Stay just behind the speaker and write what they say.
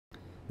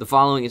The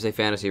following is a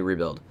fantasy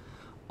rebuild.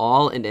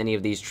 All and any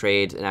of these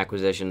trades and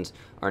acquisitions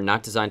are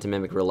not designed to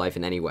mimic real life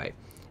in any way.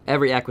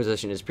 Every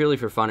acquisition is purely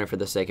for fun and for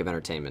the sake of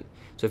entertainment.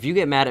 So if you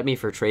get mad at me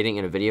for trading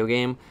in a video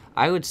game,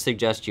 I would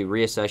suggest you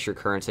reassess your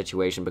current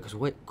situation because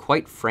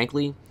quite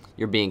frankly,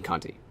 you're being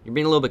cunty. You're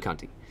being a little bit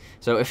cunty.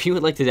 So if you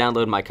would like to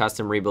download my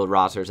custom rebuild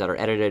rosters that are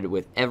edited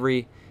with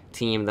every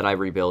team that I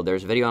rebuild,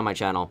 there's a video on my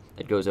channel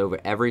that goes over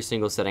every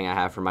single setting I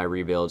have for my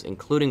rebuilds,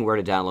 including where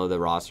to download the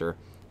roster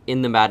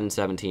in the Madden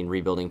 17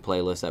 rebuilding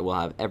playlist that will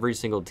have every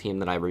single team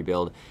that I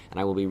rebuild, and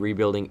I will be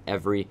rebuilding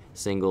every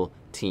single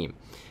team.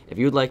 If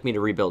you would like me to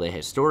rebuild a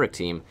historic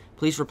team,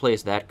 please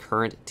replace that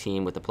current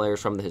team with the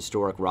players from the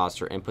historic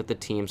roster and put the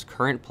team's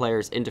current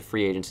players into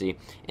free agency,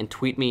 and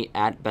tweet me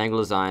at Bengal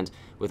Designs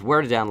with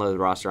where to download the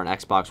roster on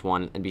Xbox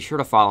One, and be sure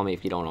to follow me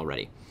if you don't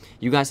already.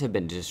 You guys have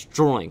been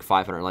destroying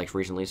 500 likes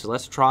recently, so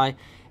let's try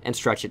and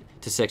stretch it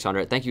to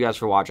 600. Thank you guys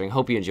for watching.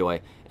 Hope you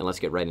enjoy, and let's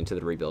get right into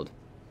the rebuild.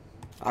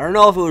 I don't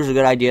know if it was a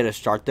good idea to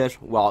start this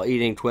while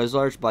eating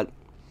Twizzlers, but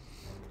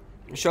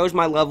it shows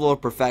my level of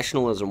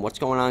professionalism. What's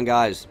going on,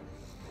 guys?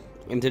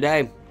 And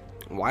today,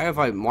 why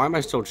am I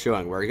still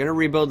chewing? We're going to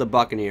rebuild the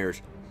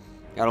Buccaneers.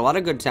 Got a lot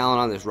of good talent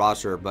on this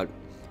roster, but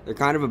they're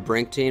kind of a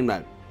brink team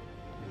that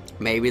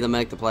maybe they'll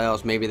make the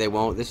playoffs, maybe they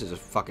won't. This is a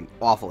fucking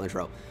awful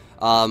intro.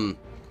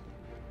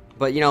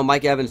 But, you know,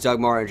 Mike Evans, Doug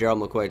Martin, Gerald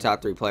McCoy,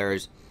 top three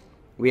players.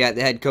 We had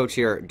the head coach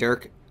here,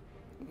 Dirk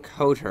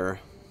Coter.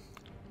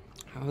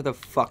 How the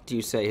fuck do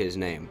you say his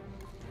name?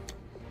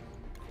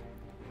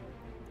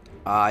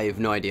 I have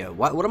no idea.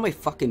 What am I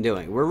fucking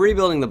doing? We're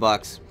rebuilding the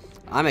Bucs.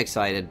 I'm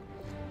excited.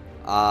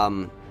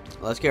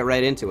 Let's get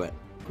right into it.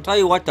 I'll tell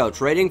you what, though.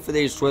 Trading for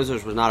these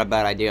Twizzlers was not a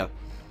bad idea.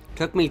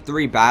 Took me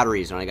 3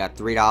 batteries and I got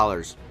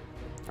 $3.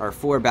 Or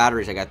 4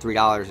 batteries, I got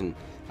 $3 and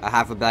a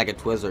half a bag of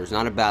Twizzlers.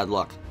 Not a bad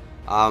look.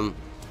 But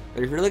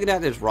if you're looking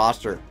at this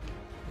roster,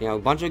 you know, a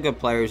bunch of good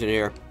players in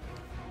here.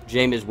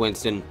 Jameis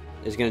Winston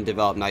is going to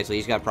develop nicely.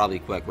 He's got probably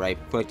quick, right?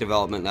 Quick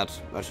development,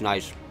 that's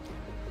nice.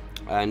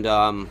 And,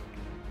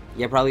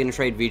 yeah, probably going to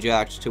trade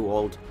VJax, too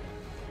old.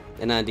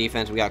 And then on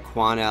defense, we got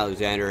Quan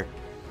Alexander.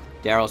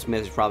 Darryl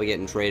Smith is probably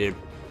getting traded.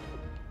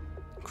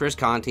 Chris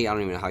Conti, I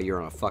don't even know how you're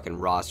on a fucking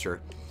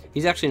roster.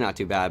 He's actually not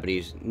too bad, but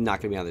he's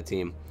not going to be on the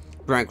team.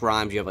 Brent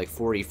Grimes, you have like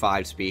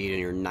 45 speed and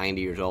you're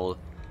 90 years old.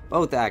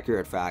 Both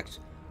accurate facts.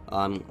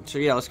 So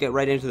yeah, let's get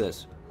right into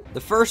this. The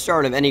first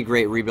start of any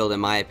great rebuild, in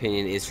my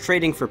opinion, is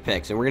trading for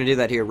picks, and we're going to do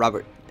that here.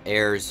 Robert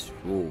Ayers,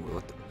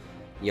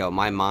 yo,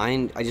 my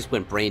mind, I just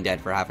went brain dead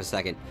for half a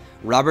second.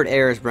 Robert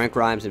Ayers, Brent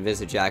Grimes, and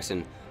Vincent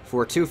Jackson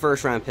for 2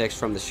 first-round picks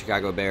from the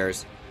Chicago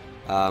Bears,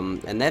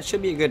 and that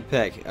should be a good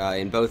pick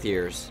in both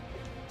years.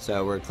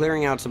 So we're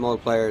clearing out some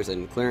old players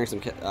and clearing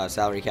some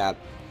salary cap,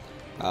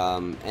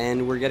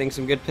 and we're getting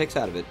some good picks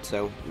out of it,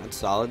 so that's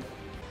solid.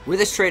 With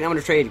this trade, I'm going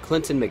to trade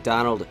Clinton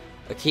McDonald,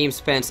 Akeem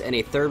Spence, and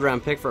a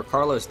 3rd-round pick for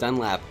Carlos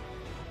Dunlap.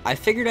 I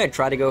figured I'd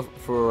try to go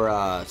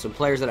for some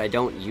players that I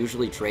don't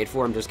usually trade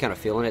for. I'm just kind of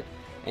feeling it.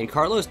 And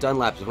Carlos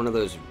Dunlap is one of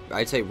those,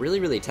 I'd say, really,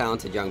 really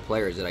talented young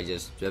players that I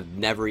just have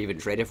never even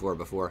traded for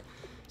before.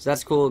 So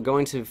that's cool.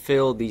 Going to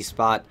fill the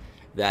spot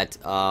that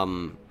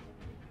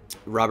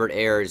Robert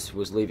Ayers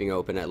was leaving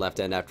open at left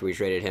end after we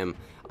traded him.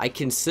 I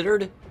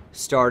considered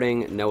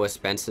starting Noah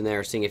Spence in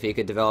there, seeing if he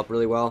could develop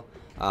really well.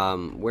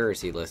 Where is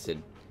he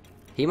listed?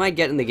 He might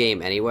get in the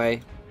game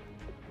anyway.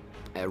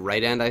 At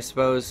right end, I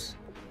suppose.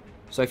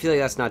 So I feel like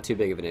that's not too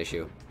big of an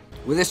issue.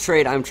 With this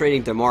trade, I'm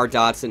trading DeMar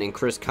Dotson and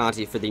Chris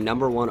Conti for the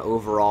 #1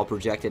 overall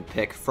projected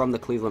pick from the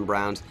Cleveland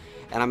Browns.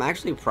 And I'm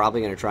actually probably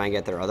going to try and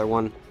get their other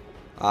one.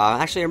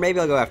 Actually, or maybe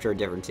I'll go after a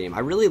different team. I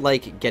really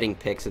like getting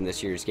picks in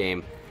this year's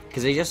game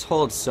because they just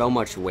hold so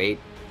much weight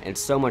and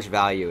so much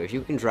value. If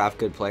you can draft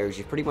good players,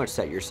 you've pretty much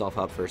set yourself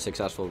up for a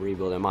successful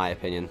rebuild, in my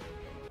opinion.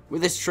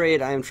 With this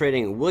trade, I am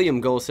trading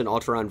William Golson,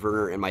 Alteron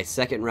Werner, and my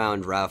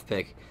 2nd-round draft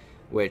pick,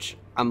 which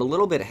I'm a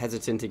little bit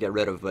hesitant to get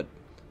rid of, but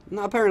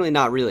no, apparently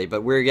not really.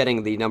 But we're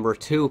getting the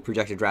 #2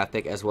 projected draft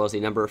pick as well as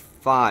the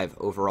 #5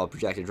 overall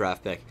projected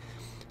draft pick.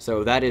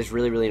 So that is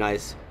really, really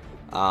nice.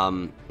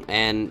 And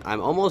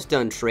I'm almost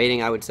done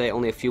trading, I would say.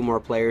 Only a few more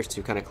players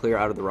to kind of clear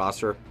out of the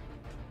roster.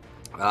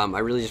 I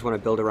really just want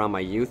to build around my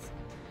youth,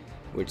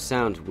 which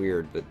sounds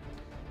weird, but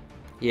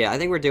yeah, I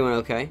think we're doing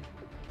okay.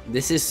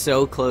 This is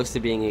so close to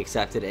being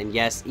accepted, and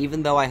yes,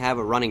 even though I have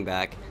a running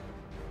back,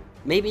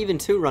 maybe even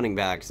 2 running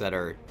backs that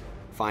are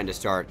fine to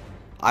start,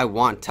 I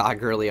want Todd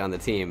Gurley on the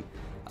team,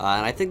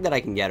 and I think that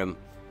I can get him,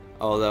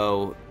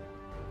 although,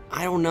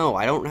 I don't know,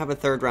 I don't have a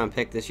 3rd-round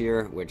pick this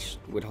year, which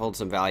would hold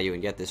some value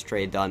and get this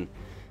trade done,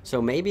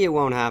 so maybe it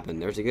won't happen.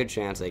 There's a good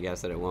chance, I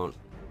guess, that it won't.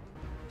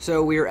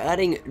 So we are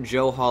adding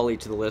Joe Hawley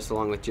to the list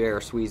along with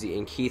J.R. Sweezy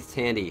and Keith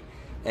Tandy,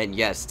 and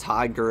yes,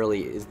 Todd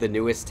Gurley is the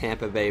newest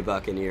Tampa Bay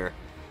Buccaneer.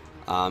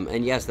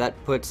 And yes, that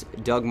puts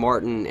Doug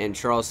Martin and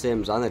Charles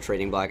Sims on the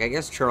trading block. I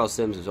guess Charles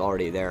Sims is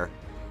already there.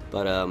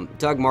 But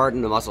Doug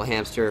Martin, the muscle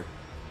hamster,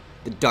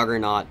 the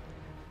Duggernaut.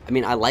 I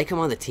mean, I like him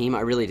on the team. I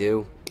really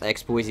do.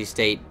 Ex-Boise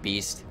State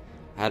beast.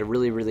 Had a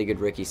really, really good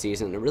rookie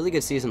season. A really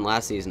good season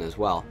last season as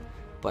well.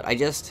 But I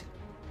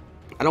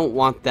don't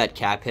want that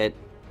cap hit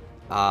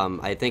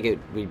I think it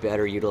would be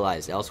better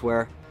utilized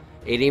elsewhere.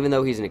 And even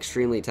though he's an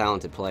extremely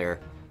talented player,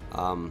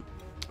 I'm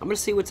going to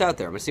see what's out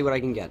there. I'm going to see what I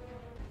can get.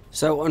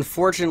 So,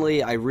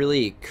 unfortunately, I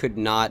really could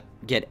not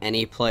get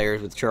any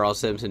players with Charles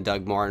Sims and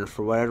Doug Martin.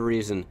 For whatever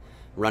reason,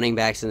 running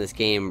backs in this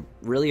game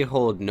really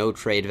hold no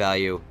trade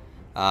value.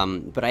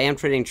 But I am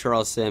trading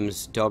Charles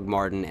Sims, Doug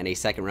Martin, and a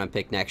second-round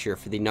pick next year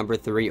for the number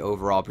 3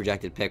 overall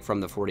projected pick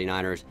from the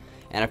 49ers.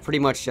 And I've pretty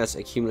much just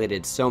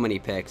accumulated so many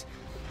picks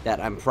that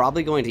I'm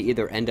probably going to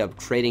either end up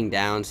trading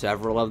down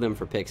several of them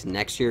for picks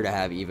next year to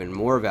have even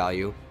more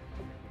value,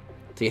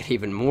 to get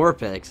even more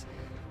picks,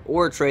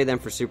 or trade them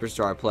for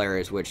superstar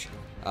players, which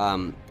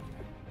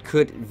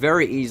could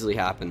very easily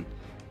happen.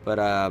 But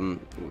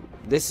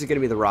this is going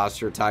to be the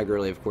roster. Ty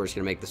Gurley, of course,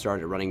 going to make the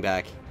start at running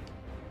back.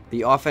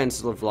 The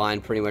offensive line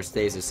pretty much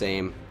stays the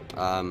same,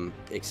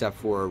 except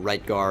for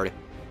right guard.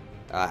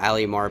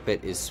 Ali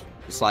Marpet is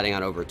sliding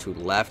on over to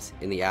left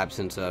in the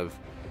absence of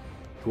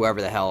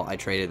whoever the hell I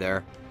traded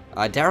there.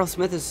 Darryl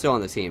Smith is still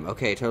on the team.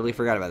 Okay, totally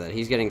forgot about that.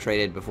 He's getting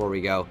traded before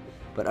we go.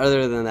 But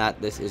other than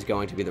that, this is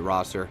going to be the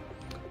roster.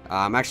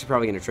 I'm actually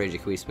probably going to trade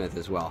Ja'Quise Smith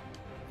as well.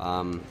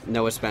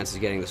 Noah Spence is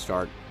getting the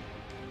start.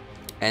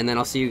 And then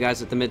I'll see you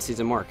guys at the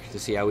midseason mark to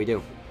see how we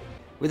do.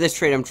 With this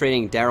trade, I'm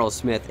trading Darryl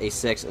Smith, a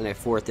 6th and a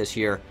 4th this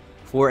year,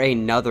 for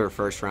another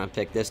first-round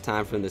pick, this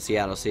time from the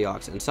Seattle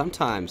Seahawks. And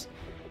sometimes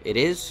it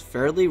is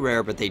fairly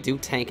rare, but they do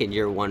tank in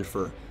year 1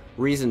 for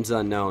reasons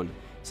unknown.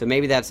 So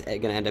maybe that's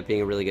going to end up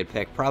being a really good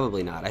pick.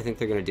 Probably not. I think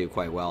they're going to do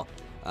quite well.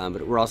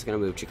 But we're also going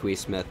to move Ja'Quise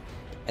Smith.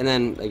 And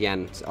then,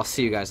 again, I'll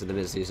see you guys at the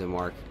midseason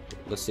mark.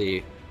 Let's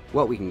see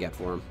what we can get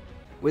for him.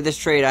 With this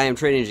trade, I am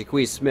trading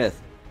Ja'Quise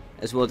Smith,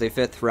 as well as a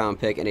 5th-round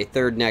pick and a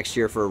 3rd next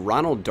year for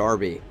Ronald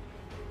Darby,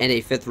 and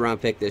a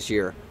 5th-round pick this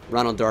year.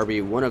 Ronald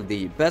Darby, one of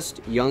the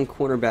best young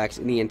cornerbacks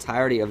in the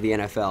entirety of the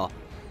NFL.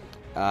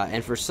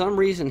 And for some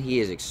reason, he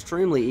is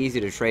extremely easy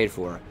to trade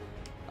for.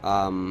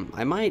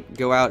 I might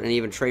go out and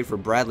even trade for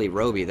Bradley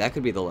Roby. That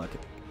could be the look.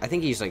 I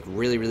think he's like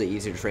really, really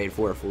easy to trade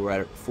for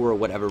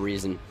whatever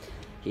reason.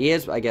 He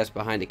is, I guess,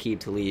 behind Aqib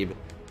Talib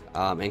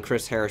and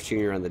Chris Harris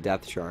Jr. on the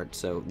depth chart,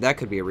 so that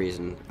could be a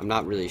reason. I'm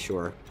not really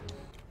sure.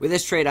 With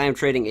this trade, I am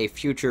trading a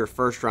future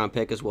first-round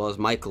pick as well as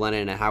Mike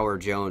Glennon and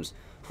Howard Jones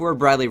for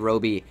Bradley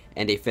Roby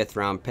and a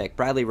 5th-round pick.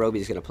 Bradley Roby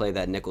is going to play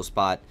that nickel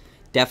spot.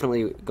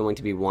 Definitely going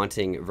to be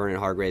wanting Vernon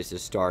Hargreaves to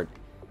start.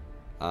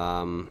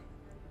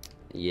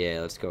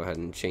 Yeah, let's go ahead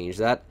and change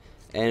that.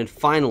 And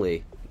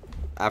finally,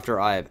 after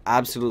I have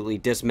absolutely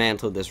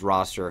dismantled this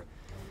roster,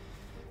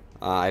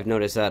 I've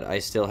noticed that I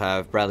still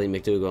have Bradley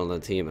McDougall on the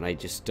team, and I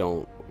just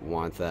don't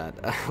want that.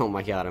 Oh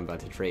my god, I'm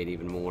about to trade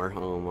even more.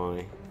 Oh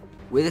my.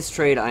 With this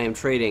trade, I am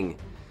trading,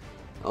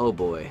 oh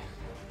boy,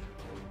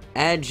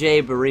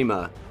 Adjay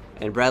Barima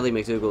and Bradley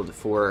McDougall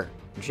for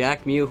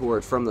Jack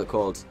Mewhort from the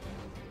Colts.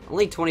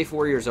 Only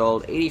 24 years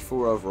old,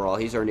 84 overall.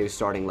 He's our new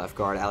starting left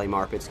guard. Ali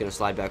Marpet's going to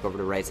slide back over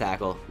to right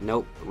tackle.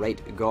 Nope,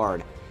 right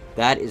guard.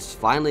 That is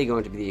finally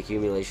going to be the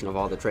accumulation of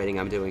all the trading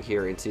I'm doing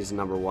here in season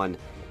number 1.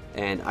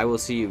 And I will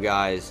see you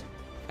guys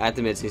at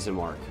the midseason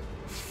mark.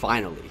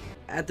 Finally.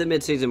 At the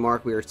midseason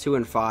mark, we are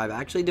 2-5.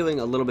 Actually doing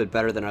a little bit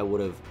better than I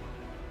would have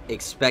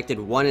expected.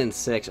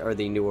 1-6 are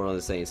the New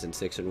Orleans Saints, and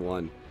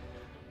 6-1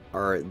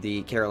 are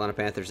the Carolina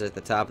Panthers at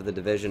the top of the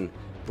division.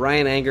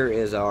 Brian Anger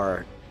is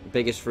our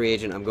biggest free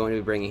agent. I'm going to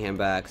be bringing him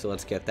back, so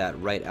let's get that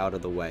right out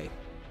of the way.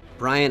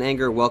 Brian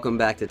Anger, welcome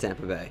back to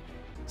Tampa Bay.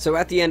 So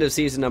at the end of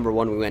season number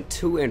 1, we went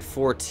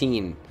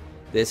 2-14.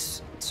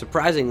 This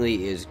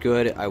surprisingly is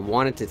good. I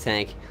wanted to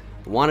tank,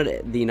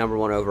 wanted the number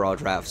 1 overall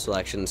draft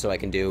selection so I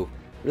can do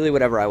really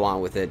whatever I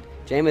want with it.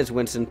 Jameis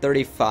Winston,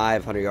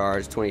 3,500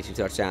 yards, 22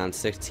 touchdowns,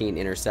 16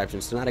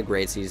 interceptions. So not a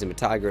great season, but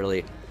Ty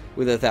Gurley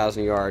with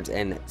 1,000 yards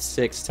and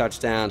 6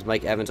 touchdowns.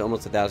 Mike Evans,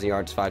 almost 1,000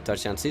 yards, 5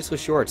 touchdowns. Cecil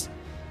Shorts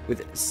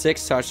with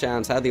 6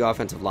 touchdowns. How'd the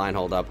offensive line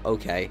hold up?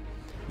 Okay,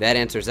 that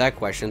answers that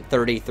question.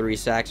 33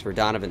 sacks for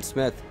Donovan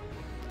Smith.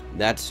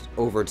 That's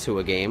over 2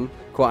 a game.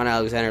 Quan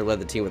Alexander led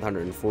the team with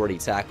 140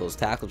 tackles.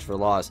 Tackles for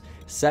loss,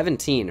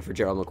 17 for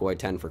Gerald McCoy,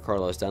 10 for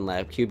Carlos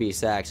Dunlap. QB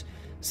sacks,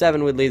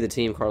 7 would lead the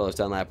team. Carlos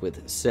Dunlap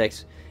with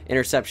 6.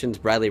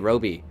 Interceptions, Bradley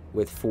Roby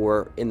with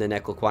 4 in the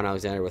nickel. Quan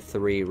Alexander with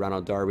 3.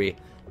 Ronald Darby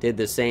did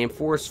the same.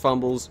 Forced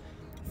fumbles,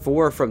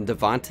 4 from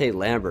Devontae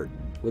Lambert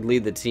would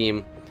lead the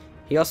team.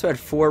 He also had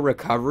 4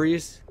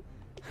 recoveries.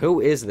 Who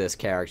is this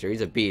character?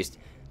 He's a beast.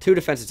 2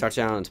 defensive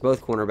touchdowns,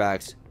 both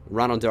cornerbacks,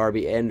 Ronald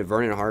Darby and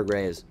Vernon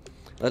Hargreaves.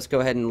 Let's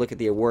go ahead and look at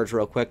the awards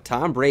real quick.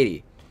 Tom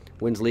Brady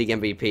wins league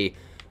MVP.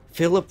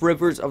 Phillip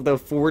Rivers of the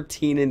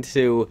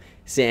 14-2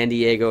 San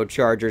Diego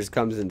Chargers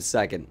comes in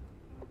second.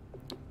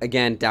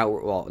 Again,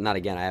 well, not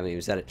again, I haven't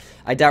even said it.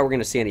 I doubt we're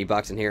going to see any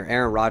Bucks in here.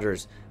 Aaron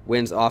Rodgers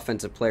wins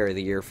Offensive Player of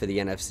the Year for the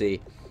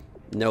NFC.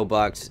 No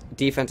Bucks.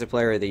 Defensive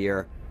Player of the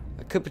Year.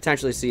 I could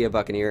potentially see a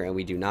Buccaneer, and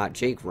we do not.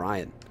 Jake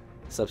Ryan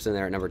slips in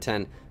there at number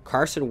 10.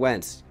 Carson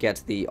Wentz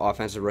gets the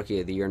Offensive Rookie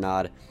of the Year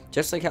nod,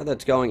 just like how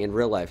that's going in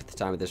real life at the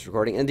time of this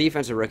recording. And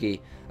Defensive Rookie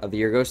of the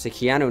Year goes to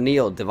Keanu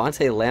Neal.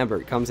 Devontae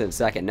Lambert comes in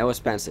second. Noah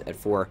Spence at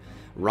 4.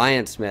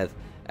 Ryan Smith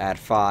at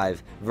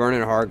 5.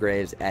 Vernon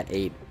Hargreaves at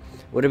 8.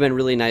 Would have been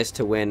really nice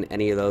to win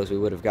any of those. We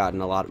would have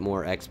gotten a lot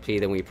more XP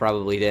than we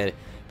probably did.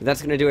 But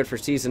that's going to do it for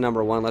season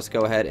number 1. Let's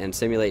go ahead and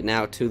simulate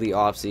now to the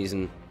off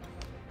season.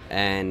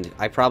 And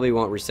I probably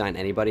won't resign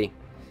anybody.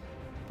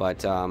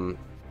 But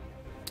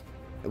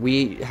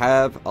we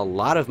have a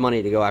lot of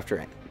money to go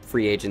after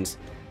free agents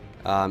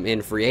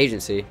in free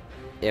agency.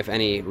 If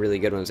any really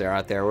good ones are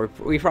out there.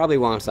 We probably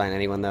won't sign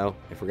anyone, though,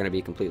 if we're going to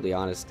be completely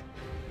honest.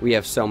 We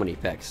have so many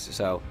picks,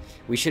 so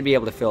we should be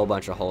able to fill a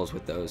bunch of holes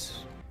with those.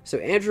 So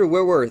Andrew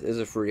Whitworth is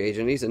a free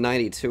agent. He's a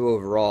 92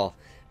 overall,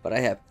 but I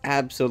have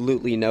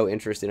absolutely no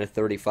interest in a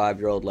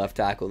 35-year-old left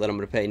tackle that I'm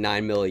going to pay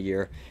 $9 million a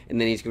year, and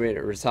then he's going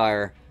to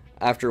retire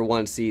after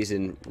 1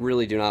 season.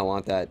 Really do not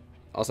want that.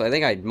 Also, I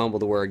think I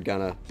mumbled the word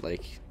gonna,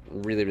 like,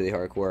 really, really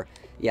hardcore.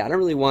 Yeah, I don't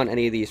really want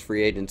any of these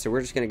free agents, so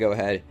we're just going to go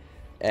ahead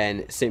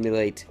and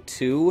simulate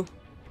to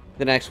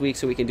the next week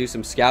so we can do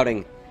some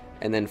scouting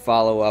and then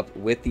follow up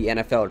with the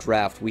NFL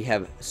draft. We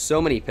have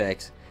so many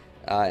picks,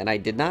 and I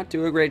did not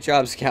do a great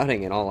job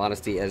scouting, in all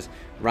honesty, as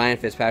Ryan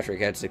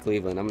Fitzpatrick heads to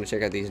Cleveland. I'm going to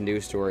check out these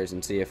news stories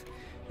and see if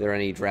there are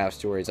any draft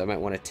stories I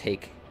might want to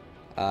take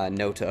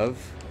note of.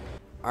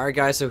 Alright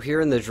guys, so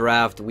here in the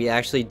draft, we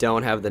actually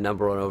don't have the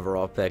number 1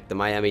 overall pick. The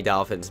Miami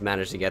Dolphins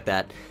managed to get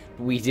that.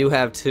 We do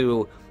have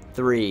 2,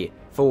 3,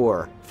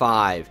 4,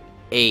 5,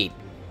 8,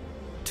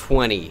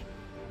 20,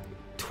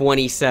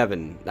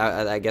 27.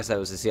 I guess that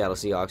was the Seattle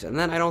Seahawks. And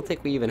then I don't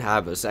think we even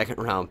have a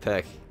second round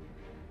pick.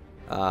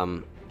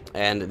 And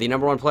the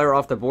number 1 player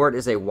off the board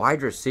is a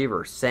wide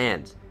receiver,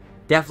 Sands.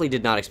 Definitely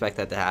did not expect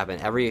that to happen.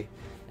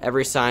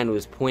 Every sign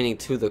was pointing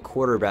to the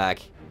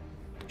quarterback,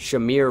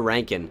 Shamir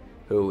Rankin,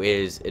 who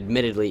is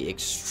admittedly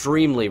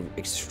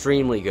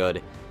extremely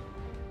good.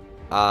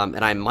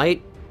 And I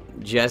might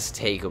just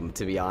take him,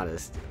 to be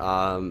honest.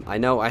 I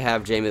know I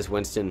have Jameis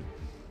Winston,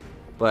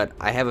 but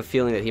I have a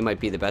feeling that he might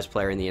be the best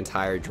player in the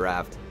entire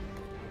draft.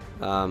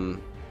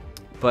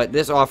 But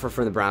this offer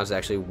from the Browns is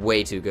actually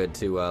way too good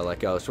to let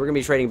go. So we're going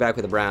to be trading back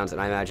with the Browns,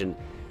 and I imagine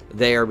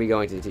they are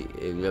going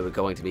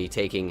to be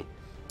taking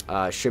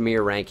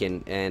Shamir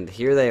Rankin. And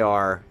here they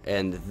are,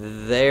 and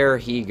there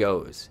he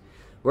goes.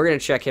 We're going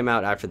to check him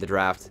out after the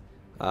draft,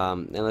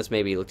 and let's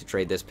maybe look to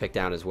trade this pick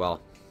down as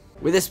well.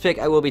 With this pick,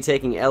 I will be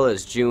taking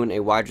Ellis June, a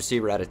wide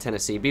receiver out of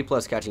Tennessee. B+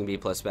 catching, B+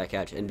 spec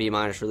catch, and B-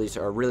 release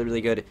are really,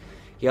 really good.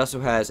 He also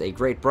has a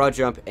great broad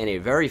jump and a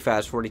very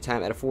fast 40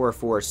 time at a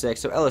 4.46.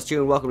 So Ellis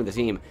June, welcome to the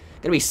team.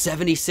 Going to be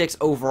 76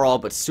 overall,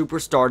 but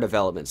superstar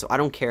development. So I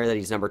don't care that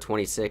he's number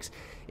 26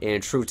 in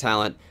true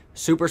talent.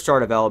 Superstar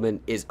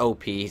development is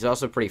OP. He's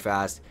also pretty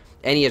fast,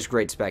 and he has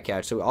great spec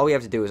catch. So all we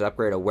have to do is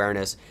upgrade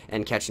awareness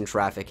and catching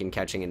traffic and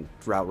catching and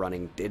route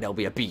running. It'll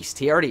be a beast.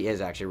 He already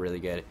is actually really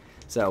good.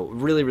 So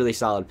really, really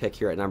solid pick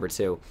here at number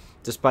 2,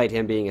 despite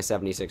him being a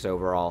 76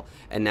 overall.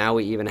 And now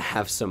we even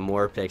have some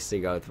more picks to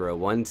go through.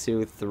 1,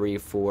 2, 3,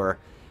 4,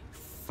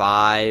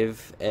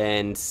 5,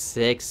 and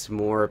 6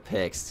 more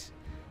picks.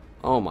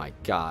 Oh my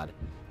god.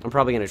 I'm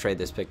probably going to trade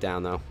this pick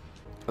down, though.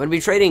 I'm going to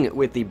be trading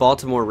with the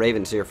Baltimore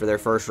Ravens here for their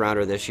first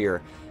rounder this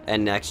year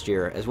and next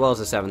year, as well as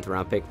a 7th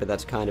round pick, but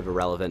that's kind of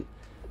irrelevant.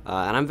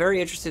 And I'm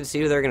very interested to see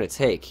who they're going to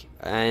take.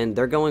 And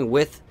they're going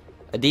with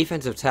a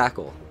defensive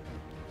tackle.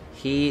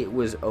 He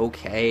was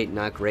okay,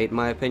 not great in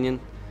my opinion.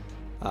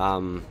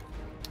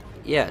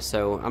 Yeah,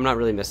 so I'm not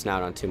really missing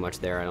out on too much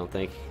there, I don't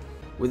think.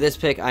 With this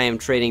pick, I am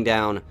trading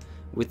down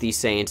with the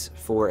Saints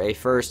for a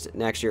 1st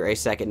next year, a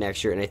 2nd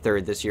next year, and a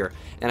 3rd this year.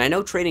 And I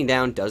know trading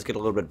down does get a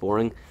little bit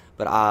boring,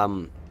 but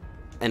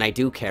and I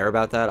do care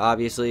about that,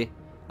 obviously.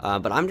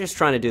 But I'm just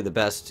trying to do the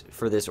best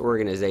for this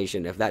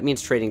organization. If that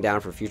means trading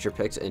down for future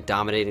picks and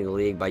dominating the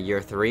league by year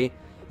 3,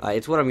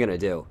 it's what I'm going to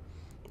do.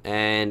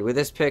 And with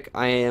this pick,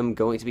 I am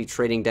going to be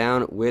trading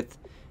down with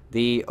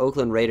the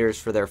Oakland Raiders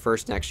for their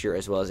 1st next year,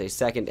 as well as a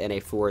 2nd and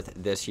a 4th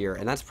this year.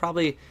 And that's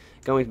probably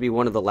going to be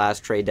one of the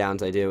last trade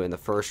downs I do in the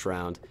 1st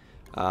round,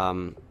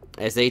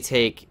 as they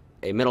take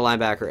a middle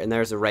linebacker, and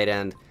there's a right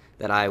end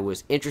that I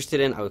was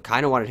interested in. I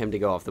kind of wanted him to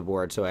go off the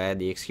board, so I had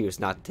the excuse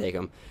not to take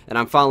him. And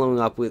I'm following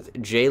up with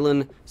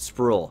Jalen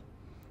Spruill.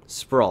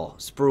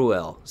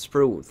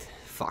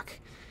 Fuck.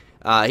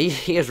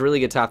 He has really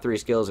good top 3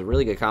 skills and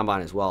really good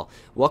combine as well.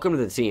 Welcome to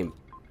the team.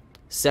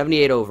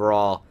 78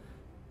 overall,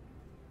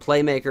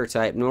 playmaker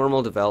type,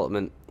 normal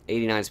development,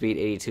 89 speed,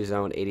 82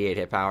 zone, 88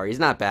 hit power. He's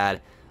not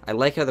bad. I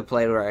like how the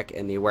play rec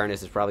and the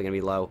awareness is probably going to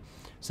be low,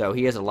 so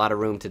he has a lot of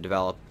room to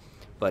develop.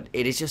 But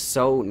it is just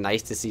so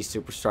nice to see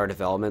superstar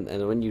development,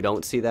 and when you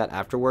don't see that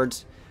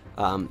afterwards,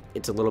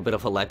 it's a little bit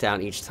of a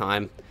letdown each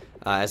time.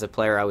 As a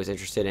player I was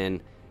interested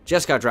in,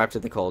 just got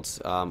drafted to the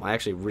Colts. I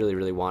actually really,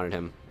 really wanted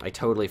him. I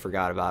totally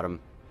forgot about him.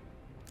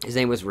 His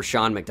name was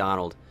Rashawn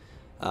McDonald,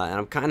 and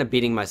I'm kind of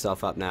beating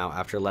myself up now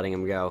after letting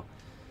him go.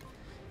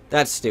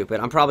 That's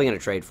stupid. I'm probably going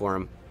to trade for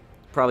him.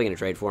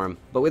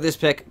 But with this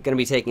pick, going to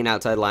be taking an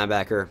outside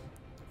linebacker,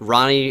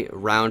 Ronnie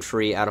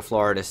Roundtree out of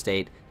Florida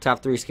State.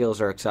 Top 3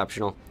 skills are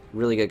exceptional.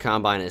 Really good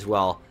combine as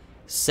well.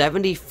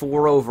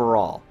 74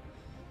 overall.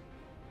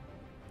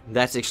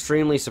 That's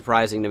extremely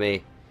surprising to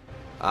me.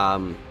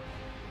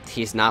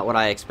 He's not what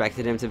I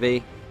expected him to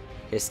be.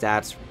 His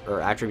stats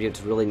or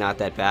attributes really not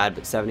that bad,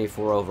 but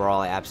 74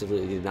 overall I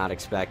absolutely did not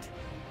expect.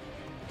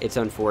 It's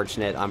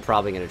unfortunate. I'm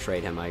probably going to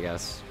trade him, I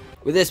guess.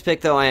 With this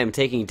pick, though, I am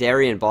taking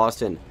Darian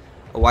Boston,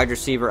 a wide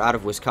receiver out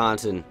of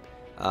Wisconsin.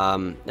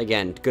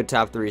 Again, good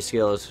top 3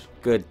 skills,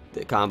 good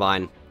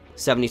combine,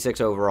 76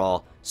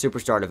 overall,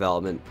 superstar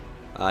development.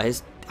 I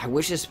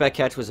wish his spec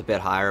catch was a bit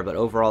higher, but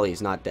overall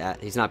he's not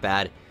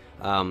bad.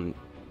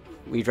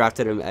 We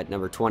drafted him at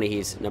number 20.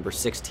 He's number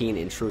 16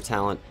 in true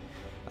talent.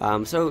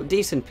 So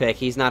decent pick.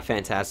 He's not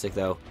fantastic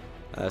though,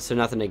 so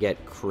nothing to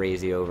get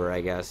crazy over,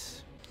 I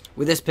guess.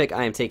 With this pick,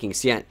 I am taking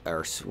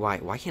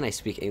why can't I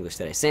speak English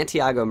today?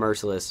 Santiago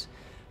Merciless,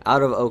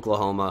 out of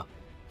Oklahoma.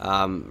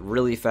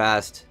 Really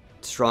fast,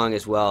 strong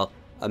as well.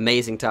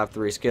 Amazing top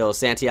 3 skills.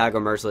 Santiago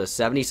Merciless,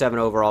 77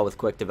 overall with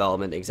quick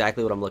development.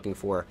 Exactly what I'm looking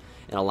for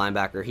in a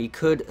linebacker. He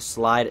could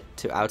slide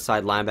to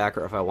outside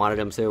linebacker if I wanted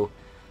him to.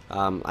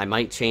 I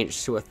might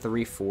change to a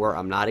 3-4.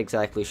 I'm not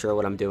exactly sure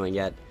what I'm doing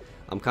yet.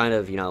 I'm kind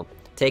of,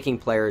 taking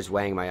players,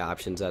 weighing my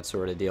options, that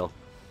sort of deal.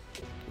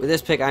 With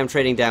this pick, I'm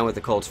trading down with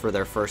the Colts for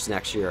their first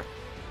next year,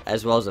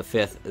 as well as a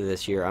 5th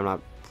this year. I'm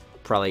not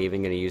probably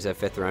even going to use that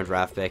 5th round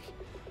draft pick.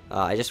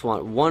 I just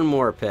want one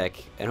more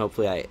pick, and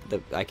hopefully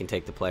I can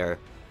take the player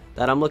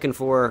that I'm looking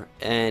for,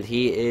 and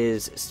he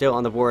is still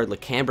on the board.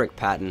 LeCambrick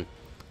Patton.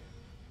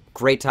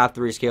 Great top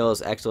 3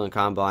 skills, excellent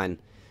combine.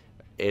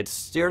 It's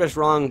steered us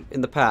wrong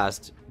in the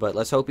past, but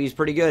let's hope he's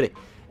pretty good.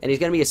 And he's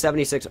going to be a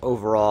 76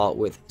 overall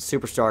with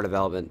superstar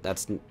development.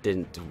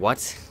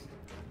 What?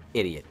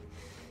 Idiot.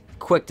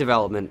 Quick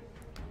development.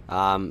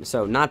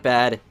 So not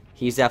bad.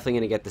 He's definitely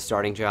going to get the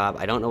starting job.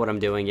 I don't know what I'm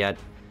doing yet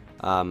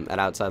at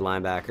outside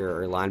linebacker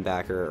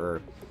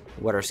or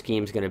what our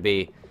scheme's going to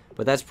be.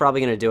 But that's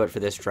probably going to do it for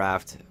this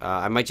draft.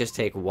 I might just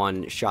take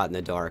one shot in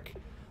the dark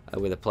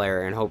with a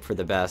player and hope for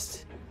the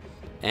best.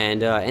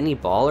 And any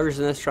ballers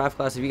in this draft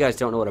class, if you guys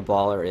don't know what a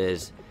baller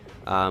is,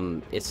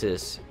 it's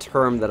this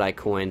term that I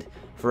coined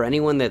for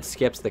anyone that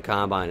skips the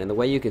combine. And the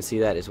way you can see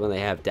that is when they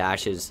have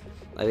dashes.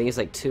 I think it's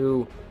like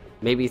 2,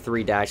 maybe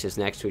 3 dashes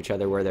next to each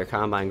other where their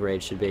combine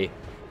grade should be.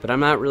 But I'm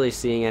not really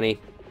seeing any.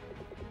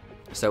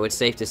 So it's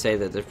safe to say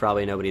that there's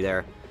probably nobody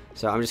there.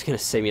 So I'm just going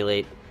to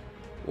simulate.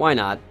 Why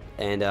not?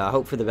 And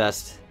hope for the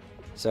best.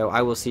 So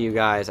I will see you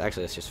guys.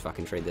 Actually, let's just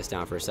fucking trade this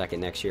down for a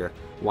second next year.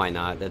 Why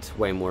not? That's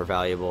way more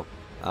valuable.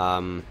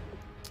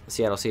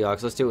 Seattle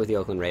Seahawks. Let's do it with the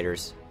Oakland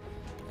Raiders.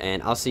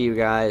 And I'll see you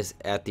guys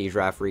at the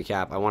draft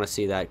recap. I want to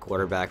see that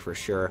quarterback for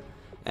sure.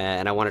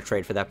 And I want to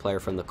trade for that player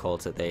from the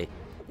Colts that they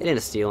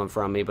didn't steal him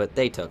from me, but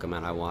they took him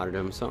and I wanted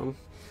him. So I'm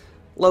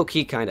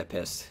low-key kind of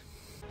pissed.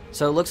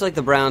 So it looks like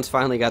the Browns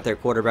finally got their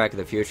quarterback of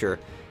the future.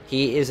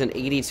 He is an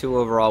 82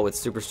 overall with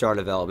superstar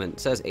development. It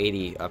says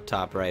 80 up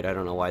top right. I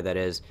don't know why that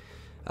is.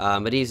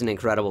 But he's an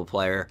incredible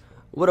player.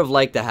 Would have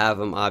liked to have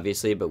him,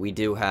 obviously, but we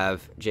do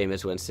have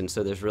Jameis Winston,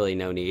 so there's really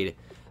no need.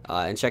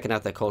 And checking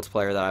out the Colts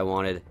player that I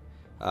wanted,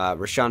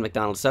 Rashawn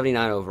McDonald,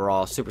 79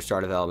 overall,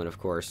 superstar development, of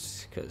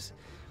course, because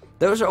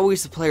those are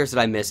always the players that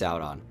I miss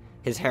out on.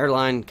 His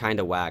hairline, kind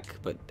of whack,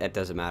 but that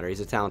doesn't matter. He's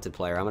a talented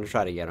player. I'm going to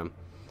try to get him.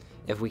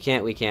 If we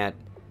can't, we can't.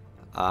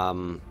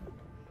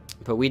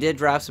 But we did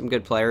draft some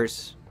good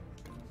players.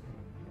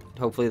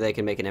 Hopefully they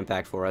can make an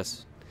impact for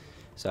us.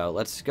 So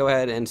let's go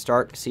ahead and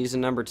start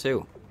season number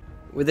 2.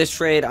 With this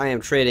trade, I am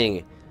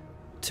trading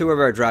 2 of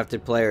our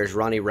drafted players,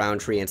 Ronnie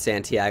Roundtree and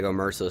Santiago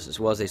Merciless, as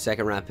well as a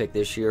 2nd round pick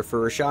this year for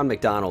Rashawn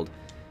McDonald,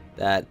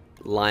 that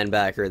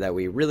linebacker that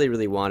we really,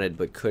 really wanted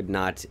but could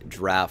not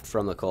draft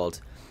from the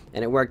Colts.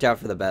 And it worked out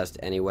for the best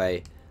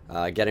anyway,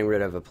 getting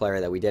rid of a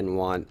player that we didn't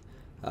want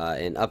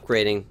and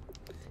upgrading.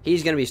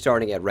 He's going to be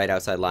starting at right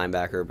outside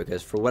linebacker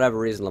because for whatever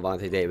reason,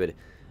 Levante David,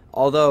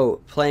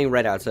 although playing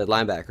right outside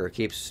linebacker,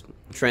 keeps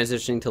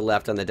transitioning to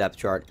left on the depth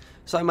chart,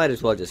 so I might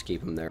as well just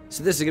keep him there.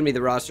 So this is going to be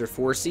the roster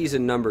for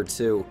season number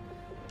 2.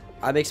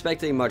 I'm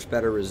expecting much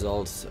better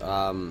results,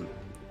 and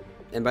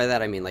by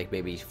that I mean like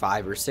maybe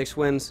 5 or 6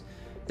 wins.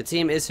 The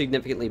team is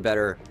significantly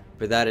better,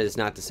 but that is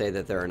not to say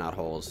that there are not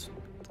holes.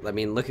 I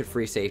mean, look at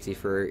free safety,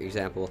 for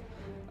example.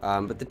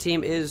 But the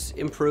team is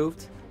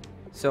improved,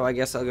 so I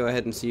guess I'll go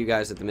ahead and see you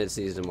guys at the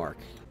midseason mark.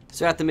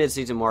 So at the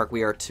midseason mark,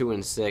 we are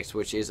 2-6,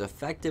 which is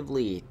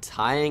effectively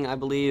tying, I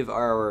believe,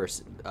 our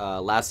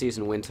last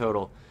season win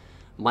total.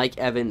 Mike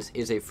Evans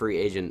is a free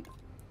agent.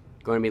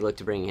 Going to be looked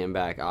to bring him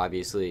back,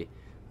 obviously.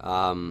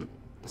 Same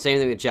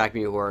thing with Jack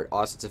Mewhort,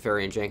 Austin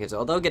Safarian Jenkins.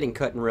 Although getting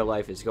cut in real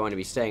life is going to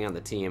be staying on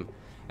the team.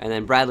 And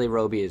then Bradley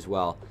Roby as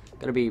well.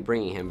 Going to be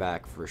bringing him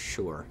back for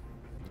sure.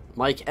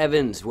 Mike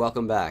Evans,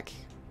 welcome back.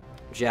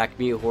 Jack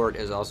Mewhort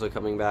is also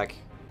coming back.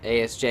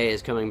 ASJ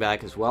is coming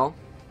back as well.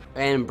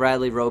 And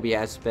Bradley Roby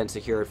has been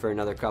secured for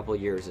another couple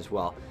years as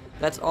well.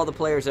 That's all the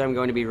players that I'm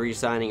going to be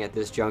re-signing at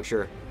this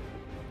juncture.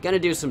 Gonna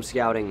do some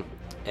scouting,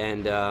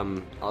 and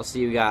I'll see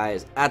you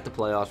guys at the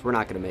playoffs. We're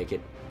not gonna make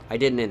it. I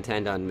didn't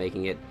intend on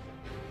making it.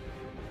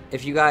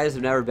 If you guys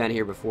have never been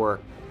here before,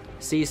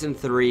 Season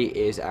 3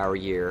 is our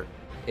year.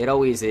 It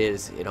always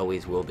is. It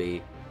always will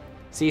be.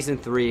 Season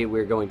 3,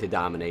 we're going to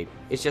dominate.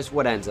 It's just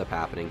what ends up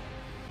happening.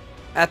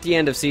 At the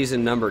end of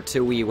season number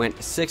 2, we went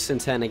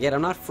 6-10. Again,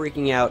 I'm not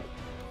freaking out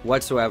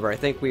whatsoever. I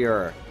think we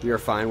are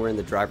fine. We're in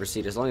the driver's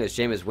seat as long as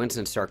Jameis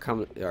Winston starts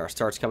coming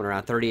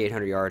around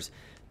 3,800 yards,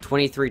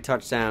 23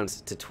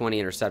 touchdowns to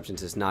 20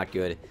 interceptions is not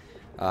good.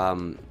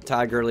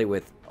 Todd Gurley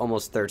with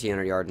almost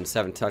 1,300 yards and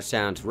 7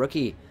 touchdowns.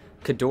 Rookie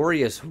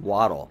Kadarius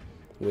Waddle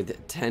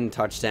with 10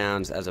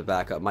 touchdowns as a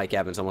backup. Mike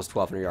Evans almost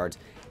 1,200 yards,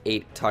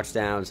 8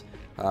 touchdowns.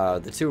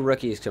 The two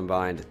rookies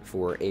combined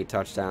for 8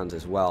 touchdowns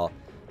as well.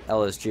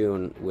 Ellis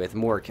June with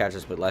more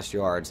catches but less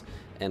yards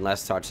and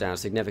less touchdowns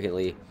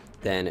significantly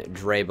than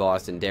Dre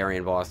Boston,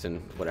 Darian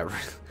Boston, whatever.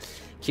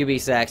 QB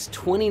sacks,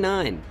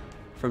 29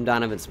 from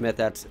Donovan Smith.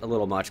 That's a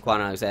little much.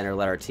 Quan Alexander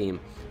led our team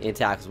in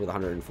tackles with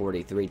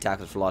 143.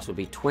 Tackles for loss would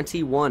be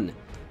 21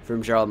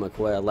 from Gerald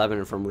McCoy,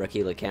 11 from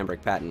rookie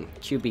LeCambrick Patton.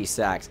 QB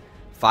sacks,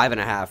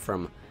 5.5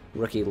 from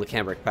rookie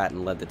LeCambrick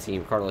Patton led the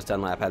team. Carlos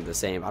Dunlap had the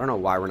same. I don't know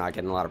why we're not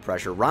getting a lot of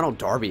pressure. Ronald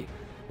Darby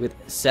with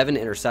 7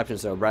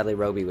 interceptions, though. Bradley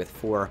Roby with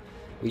 4.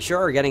 We sure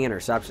are getting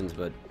interceptions,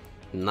 but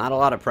not a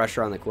lot of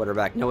pressure on the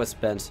quarterback. Noah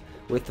Spence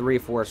with 3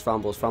 forced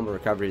fumbles. Fumble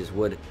recoveries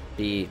would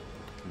be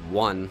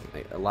 1.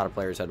 A lot of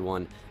players had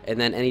 1. And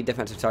then any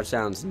defensive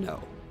touchdowns?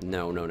 No.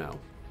 No, no, no.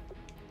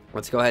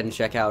 Let's go ahead and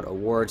check out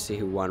awards, see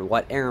who won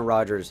what. Aaron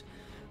Rodgers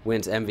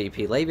wins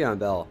MVP. Le'Veon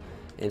Bell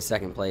in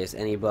second place.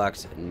 Any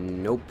Bucks?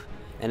 Nope.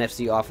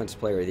 NFC Offensive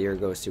Player of the Year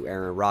goes to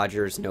Aaron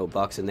Rodgers. No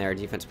Bucks in there.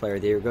 Defensive Player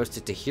of the Year goes to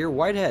Tahir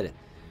Whitehead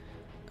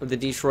of the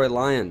Detroit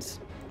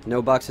Lions.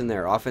 No Bucks in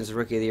there. Offensive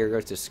Rookie of the Year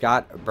goes to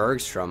Scott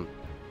Bergstrom,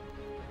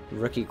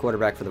 rookie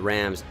quarterback for the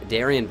Rams.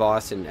 Darian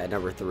Boston at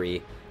number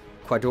 3.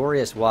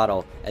 Quadorius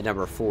Waddle at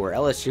number 4.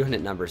 Ellis June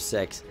at number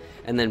 6.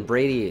 And then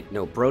Brody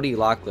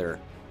Locklear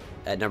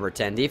at number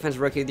 10. Defense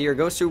Rookie of the Year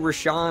goes to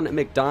Rashawn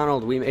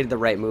McDonald. We made the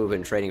right move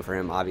in trading for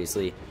him,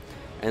 obviously.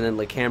 And then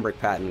LeCambrick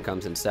Patton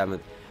comes in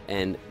 7th.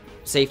 And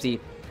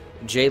safety,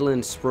 Jalen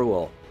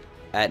Spruill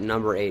at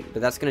number 8.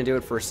 But that's going to do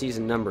it for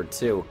season number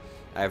 2.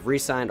 I've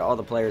re-signed all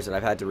the players that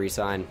I've had to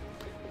re-sign.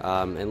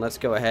 And let's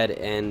go ahead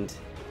and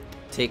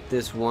take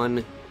this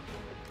one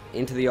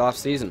into the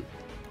off-season.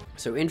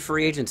 So in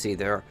free agency,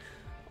 there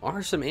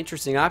are some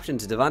interesting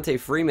options. Devontae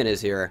Freeman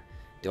is here.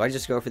 Do I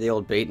just go for the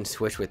old bait and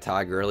switch with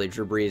Todd Gurley?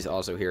 Drew Brees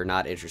also here,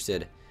 not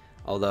interested.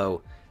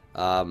 Although,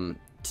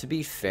 to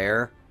be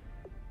fair,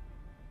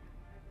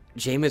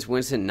 Jameis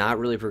Winston not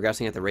really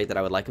progressing at the rate that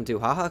I would like him to.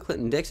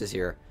 Clinton Dix is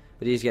here,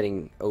 but he's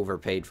getting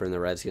overpaid from the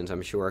Redskins,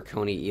 I'm sure.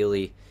 Coney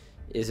Ely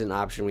is an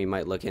option we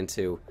might look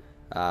into.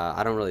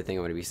 I don't really think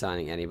I'm going to be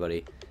signing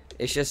anybody.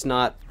 It's just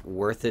not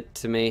worth it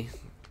to me,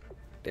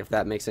 if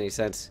that makes any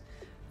sense.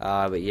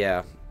 But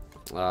yeah,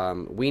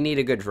 we need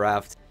a good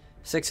draft.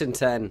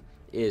 6-10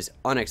 is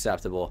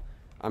unacceptable.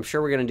 I'm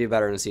sure we're going to do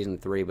better in season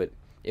 3, but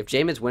if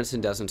Jameis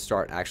Winston doesn't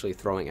start actually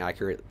throwing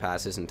accurate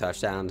passes and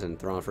touchdowns and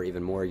throwing for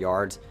even more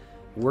yards,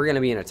 we're going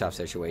to be in a tough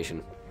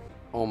situation.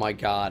 Oh my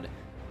god.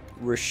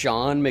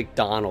 Rashawn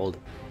McDonald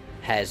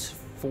has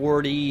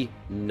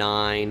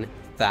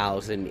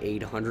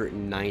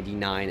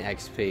 49,899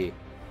 XP.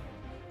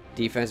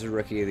 Defensive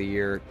Rookie of the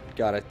Year,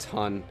 got a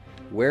ton.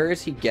 Where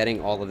is he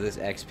getting all of this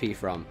XP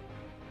from?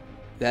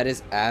 That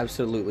is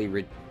absolutely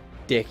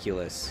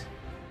ridiculous.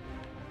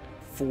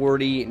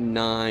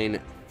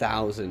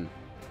 49,000.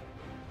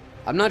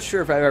 I'm not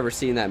sure if I've ever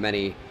seen that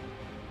many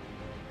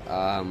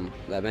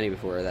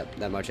before,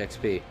 that much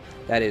XP.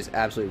 That is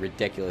absolutely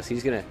ridiculous.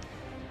 He's gonna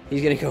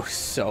go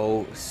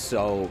so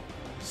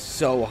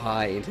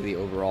high into the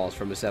overalls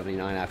from a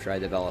 79 after I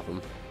develop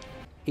him.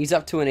 He's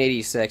up to an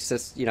 86.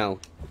 That's, you know,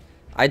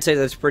 I'd say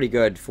that's pretty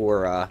good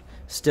for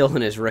still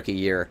in his rookie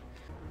year.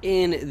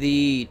 In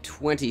the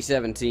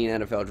 2017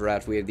 NFL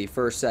Draft, we have the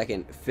 1st,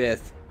 2nd,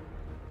 5th,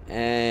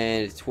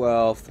 and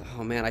 12th.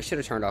 Oh man, I should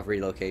have turned off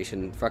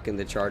relocation. Fucking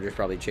the Chargers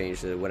probably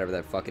changed to whatever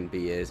that fucking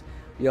B is.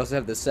 We also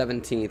have the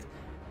 17th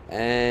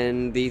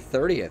and the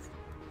 30th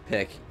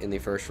pick in the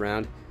 1st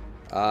round.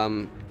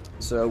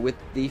 So with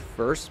the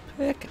 1st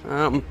pick,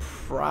 I'm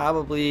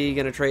probably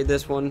going to trade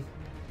this one.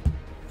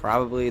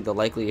 Probably. The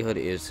likelihood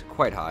is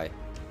quite high.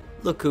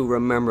 Look who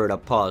remembered to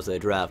pause the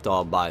draft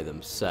all by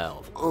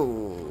themselves.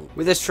 Oh.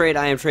 With this trade,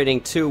 I am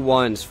trading 2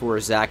 1s for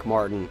Zach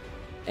Martin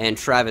and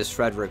Travis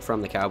Frederick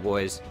from the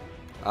Cowboys.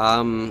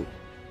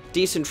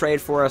 Decent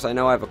trade for us. I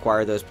know I've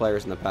acquired those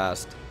players in the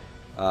past,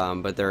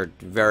 but they're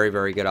very,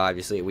 very good,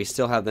 obviously. We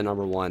still have the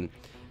number 1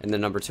 and the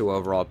number 2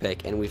 overall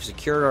pick, and we've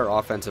secured our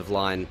offensive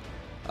line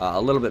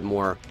a little bit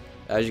more.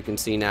 As you can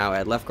see now,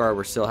 at left guard,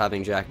 we're still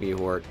having Jack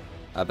Mewhort,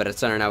 but at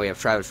center now we have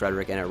Travis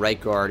Frederick, and at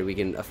right guard, we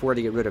can afford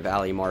to get rid of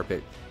Ali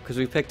Marpet because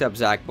we picked up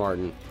Zach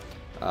Martin.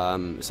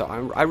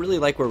 So I really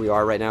like where we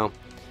are right now,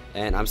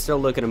 and I'm still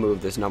looking to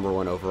move this number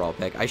 1 overall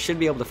pick. I should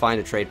be able to find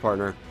a trade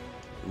partner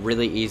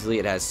really easily.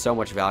 It has so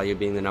much value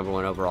being the number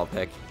 1 overall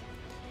pick.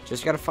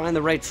 Just got to find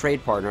the right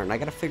trade partner, and I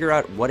got to figure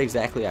out what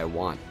exactly I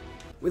want.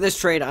 With this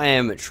trade, I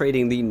am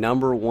trading the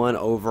number 1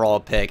 overall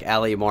pick,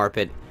 Ali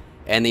Marpet,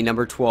 and the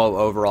number 12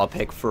 overall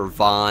pick for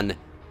Von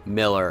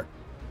Miller,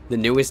 the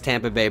newest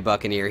Tampa Bay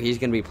Buccaneer. He's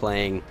going to be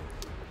playing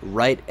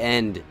right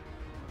end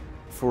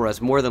for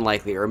us, more than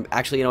likely. Or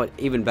actually, you know what?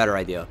 Even better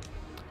idea.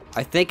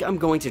 I think I'm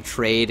going to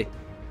trade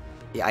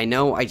Yeah, I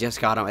know I just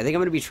got him. I think I'm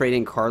going to be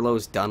trading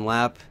Carlos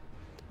Dunlap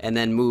and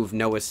then move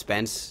Noah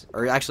Spence.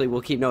 Or actually,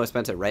 we'll keep Noah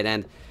Spence at right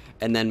end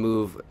and then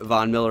move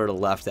Von Miller to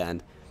left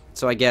end.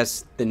 So I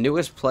guess the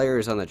newest player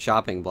is on the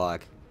chopping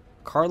block,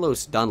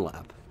 Carlos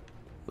Dunlap.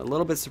 A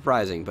little bit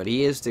surprising, but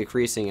he is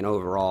decreasing in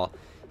overall.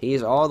 He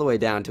is all the way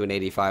down to an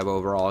 85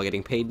 overall,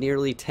 getting paid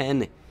nearly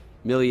 $10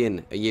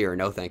 million a year.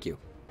 No, thank you.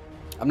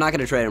 I'm not going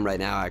to trade him right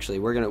now, actually.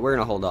 We're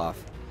gonna hold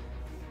off.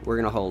 We're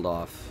going to hold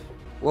off.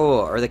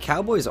 Whoa, are the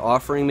Cowboys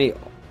offering me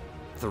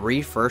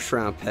 3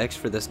 first-round picks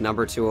for this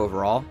number 2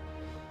 overall?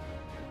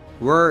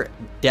 We're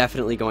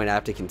definitely going to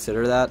have to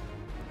consider that.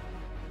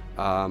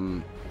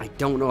 I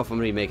don't know if I'm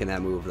going to be making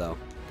that move, though.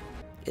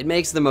 It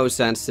makes the most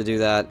sense to do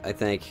that, I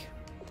think.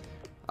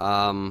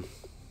 No,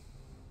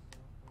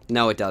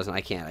 it doesn't.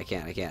 I can't.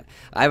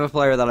 I have a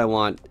player that I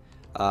want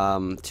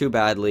too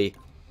badly.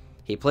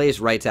 He plays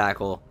right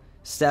tackle.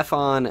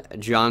 Stephon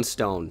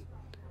Johnstone.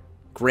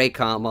 Great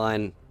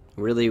combine.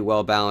 Really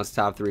well-balanced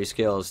top 3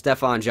 skills.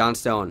 Stephon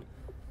Johnstone.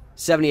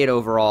 78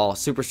 overall.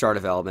 Superstar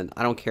development.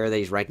 I don't care that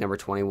he's ranked number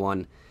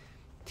 21.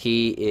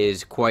 He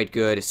is quite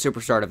good.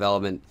 Superstar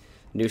development.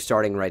 New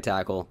starting right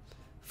tackle.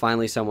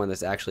 Finally someone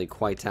that's actually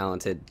quite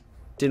talented.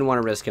 Didn't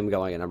want to risk him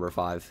going at number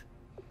 5.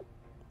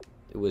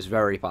 It was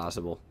very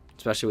possible,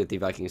 especially with the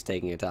Vikings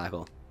taking a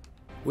tackle.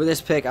 With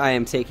this pick, I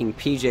am taking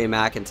P.J.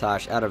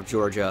 McIntosh out of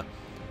Georgia.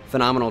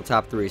 Phenomenal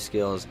top 3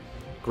 skills.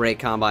 Great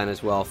combine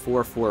as well.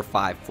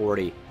 4.45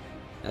 40.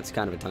 That's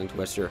kind of a tongue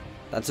twister.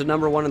 That's the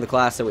number 1 in the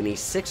class, so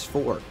he's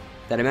 6'4".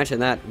 Did I mention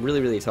that?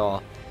 Really, really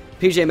tall.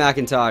 P.J.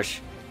 McIntosh,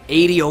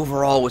 80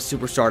 overall with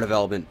superstar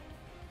development.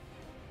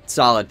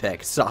 Solid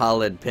pick.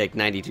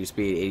 92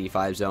 speed,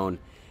 85 zone,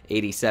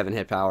 87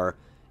 hit power.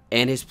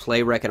 And his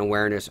play rec and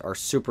awareness are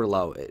super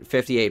low.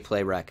 58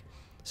 play rec.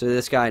 So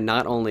this guy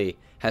not only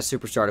has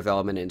superstar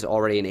development and is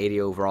already an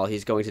 80 overall,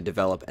 he's going to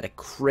develop at a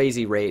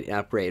crazy rate and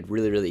upgrade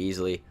really, really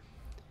easily.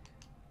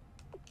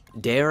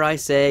 Dare I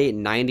say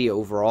 90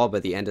 overall by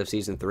the end of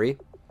Season 3?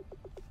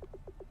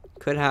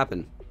 Could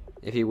happen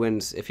if he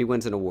wins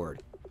an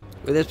award.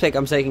 With this pick,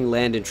 I'm taking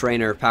Landon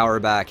Trainer, power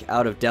back,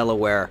 out of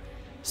Delaware.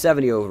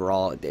 70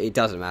 overall. It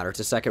doesn't matter. It's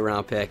a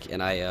second-round pick,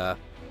 and I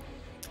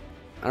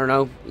don't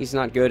know. He's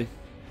not good.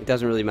 It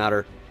doesn't really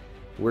matter.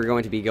 We're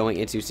going to be going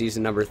into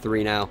season number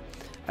 3 now.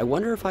 I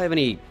wonder if I have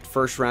any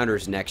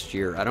first-rounders next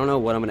year. I don't know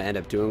what I'm going to end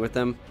up doing with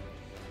them.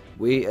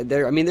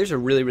 There's a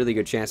really, really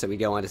good chance that we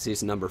go on to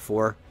season number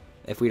 4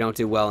 if we don't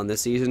do well in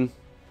this season.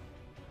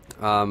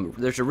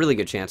 There's a really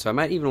good chance, so I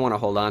might even want to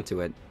hold on to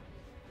it.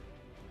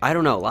 I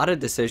don't know. A lot of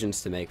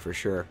decisions to make for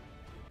sure.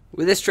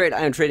 With this trade,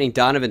 I am trading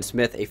Donovan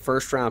Smith, a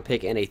first-round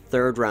pick, and a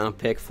third-round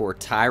pick for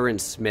Tyron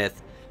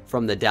Smith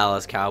from the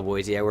Dallas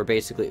Cowboys. Yeah, we're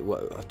basically...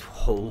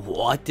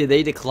 What? Did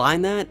they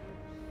decline that?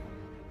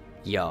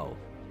 Yo.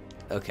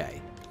 Okay.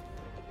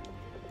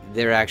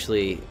 They're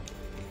actually...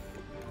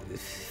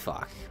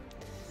 Fuck.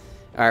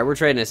 Alright, we're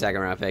trading a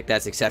second-round pick.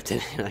 That's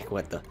accepted. Like,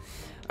 what the...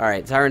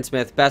 Alright, Tyron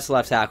Smith, best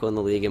left tackle in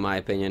the league, in my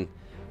opinion.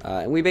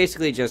 And we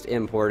basically just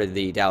imported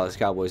the Dallas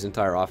Cowboys'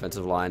 entire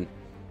offensive line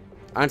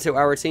onto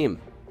our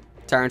team.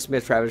 Tyron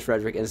Smith, Travis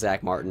Frederick, and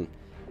Zach Martin.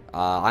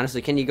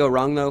 Honestly, can you go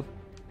wrong, though?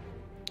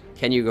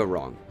 Can you go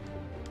wrong?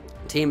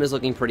 Team is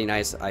looking pretty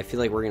nice. I feel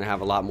like we're going to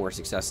have a lot more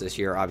success this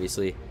year,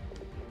 obviously.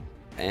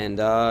 And,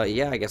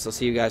 yeah, I guess I'll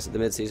see you guys at the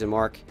midseason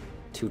mark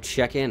to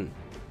check in.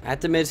 At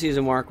the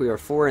midseason mark, we are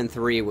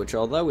 4-3, which,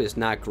 although is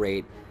not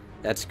great,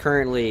 that's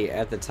currently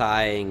at the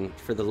tying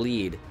for the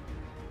lead.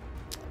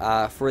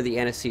 For the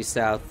NFC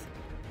South,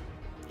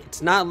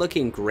 it's not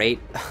looking great,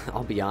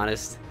 I'll be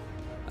honest.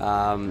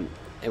 And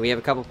we have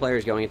a couple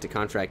players going into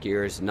contract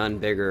years, none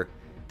bigger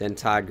than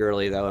Todd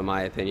Gurley, though, in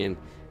my opinion.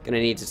 Gonna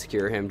need to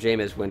secure him.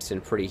 Jameis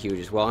Winston, pretty huge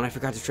as well. And I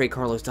forgot to trade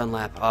Carlos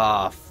Dunlap.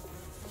 Oh,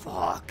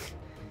 fuck.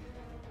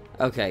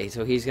 Okay,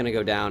 so he's gonna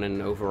go down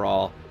in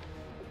overall.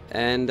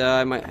 And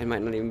I might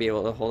not even be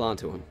able to hold on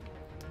to him.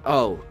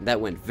 Oh,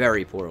 that went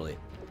very poorly.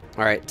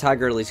 Alright, Todd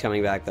Gurley's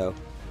coming back, though.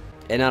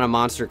 And on a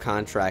monster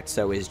contract,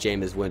 so is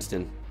Jameis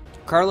Winston.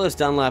 Carlos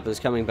Dunlap is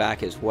coming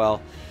back as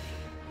well.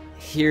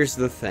 Here's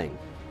the thing.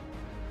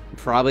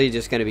 Probably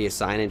just going to be a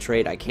sign-and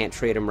trade. I can't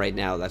trade him right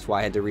now. That's why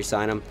I had to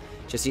re-sign him.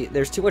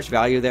 There's too much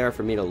value there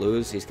for me to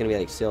lose. He's going to be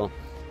like still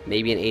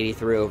maybe an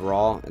 83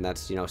 overall, and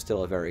that's,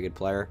 still a very good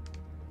player.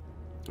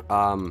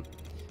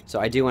 So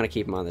I do want to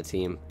keep him on the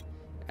team,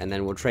 and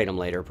then we'll trade him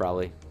later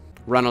probably.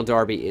 Ronald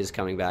Darby is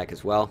coming back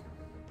as well,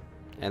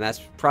 and that's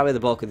probably the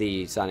bulk of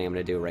the signing I'm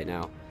going to do right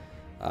now.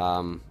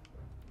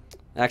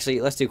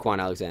 Actually, let's do Quan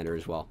Alexander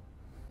as well.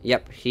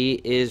 Yep, he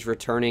is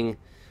returning.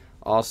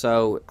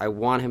 Also, I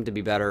want him to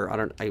be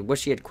better. I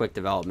wish he had quick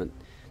development.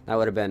 That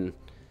would have been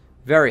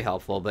very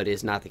helpful, but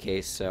is not the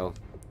case, so...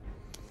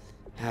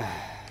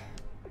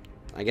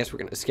 I guess we're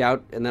going to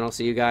scout, and then I'll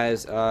see you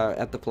guys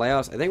at the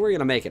playoffs. I think we're going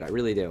to make it. I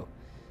really do.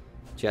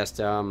 Just,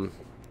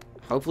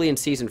 hopefully in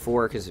Season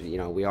 4, because,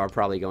 we are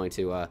probably going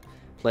to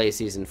play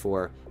Season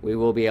 4. We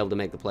will be able to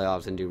make the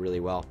playoffs and do really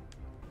well.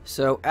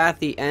 So, at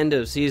the end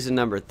of Season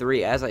number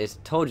 3, as I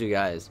told you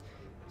guys,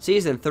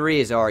 Season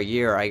 3 is our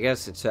year. I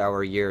guess it's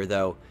our year,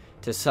 though,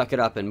 to suck it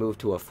up and move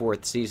to a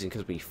 4th season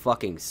because we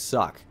fucking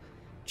suck.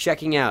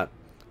 Checking out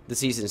the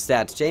season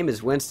stats,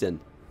 Jameis Winston,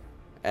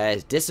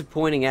 as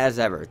disappointing as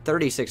ever.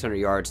 3,600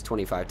 yards,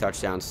 25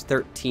 touchdowns,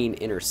 13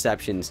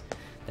 interceptions.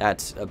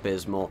 That's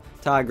abysmal.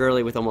 Todd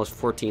Gurley with almost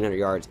 1,400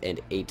 yards and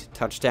 8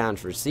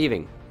 touchdowns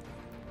receiving.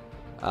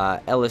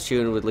 Ellis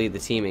June would lead the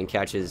team in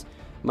catches.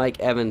 Mike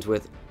Evans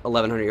with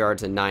 1,100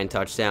 yards and 9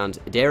 touchdowns.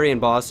 Darian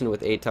Boston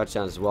with 8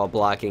 touchdowns as well,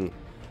 blocking.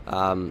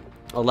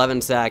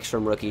 11 sacks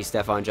from rookie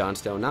Stephon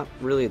Johnstone. Not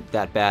really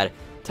that bad.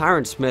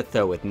 Tyron Smith,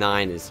 though, with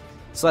 9 is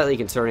slightly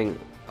concerning,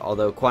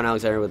 although Quan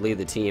Alexander would lead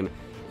the team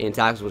in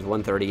tackles with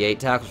 138.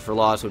 Tackles for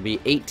loss would be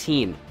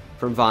 18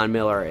 from Von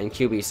Miller, and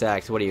QB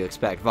sacks, what do you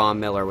expect? Von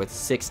Miller with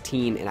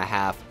 16 and a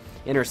half.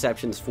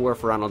 Interceptions, 4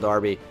 for Ronald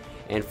Darby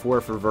and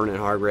 4 for Vernon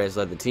Hargreaves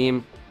led the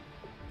team.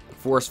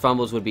 Forced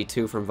fumbles would be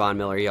 2 from Von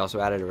Miller. He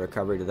also added a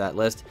recovery to that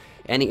list.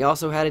 And he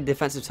also had a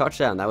defensive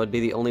touchdown. That would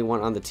be the only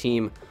one on the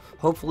team.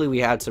 Hopefully we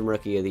had some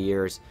Rookie of the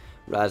Years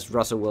as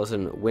Russell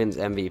Wilson wins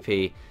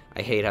MVP.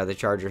 I hate how the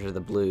Chargers are the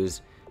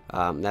Blues.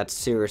 That's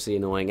seriously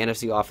annoying.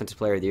 NFC Offensive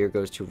Player of the Year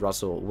goes to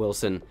Russell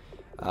Wilson.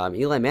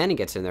 Eli Manning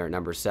gets in there at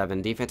number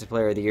 7. Defensive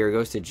Player of the Year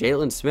goes to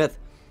Jalen Smith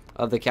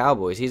of the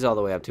Cowboys. He's all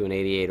the way up to an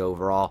 88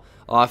 overall.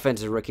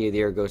 Offensive Rookie of the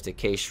Year goes to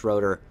Case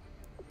Schroeder.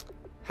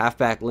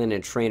 Halfback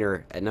Lyndon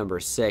Trainer at number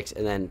 6.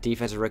 And then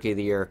Defensive Rookie of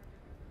the Year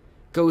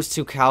goes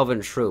to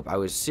Calvin Troop. I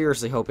was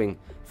seriously hoping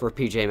for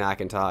PJ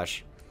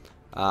McIntosh.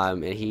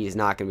 And he's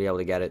not going to be able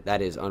to get it.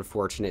 That is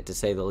unfortunate to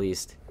say the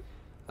least.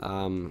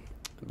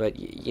 But,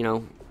 you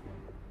know,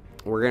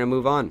 we're going to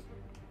move on.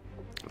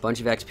 A bunch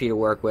of XP to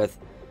work with.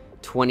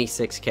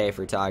 26K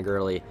for Todd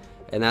Gurley.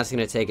 And that's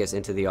going to take us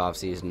into the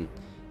offseason.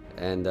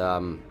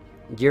 And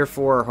year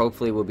 4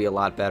 hopefully will be a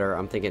lot better.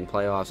 I'm thinking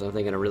playoffs. I'm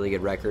thinking a really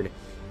good record.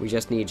 We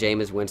just need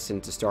Jameis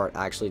Winston to start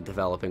actually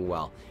developing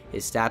well.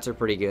 His stats are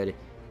pretty good.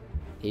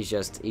 He's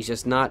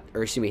just not,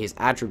 or excuse me, his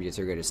attributes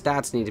are good. His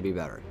stats need to be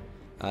better.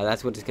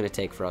 That's what it's going to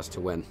take for us to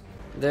win.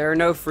 There are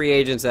no free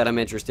agents that I'm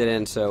interested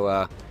in,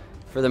 so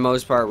for the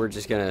most part, we're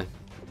just going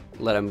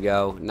to let them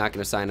go. Not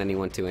going to sign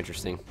anyone too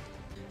interesting.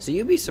 So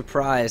you'd be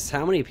surprised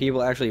how many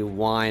people actually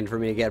whine for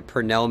me to get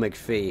Pernell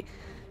McPhee.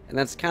 And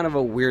that's kind of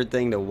a weird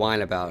thing to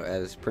whine about,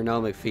 as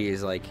Pernell McPhee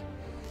is like,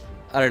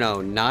 I don't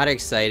know, not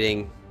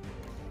exciting.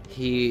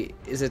 He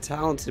is a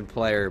talented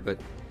player, but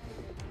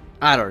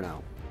I don't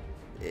know.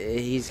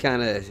 He's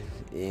kind of,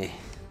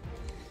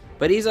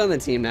 But he's on the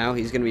team now.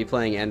 He's going to be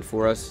playing end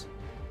for us.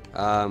 He's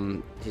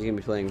going to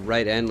be playing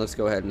right end. Let's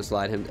go ahead and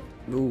slide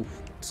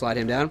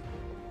him down.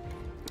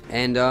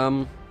 And,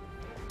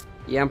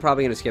 yeah, I'm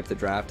probably going to skip the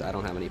draft. I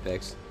don't have any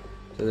picks.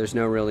 So there's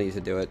no real need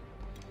to do it.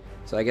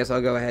 So I guess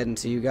I'll go ahead and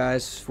see you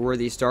guys for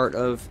the start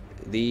of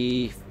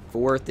the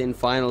 4th and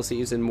final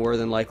season, more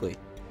than likely.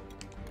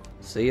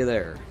 See you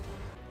there.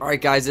 Alright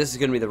guys, this is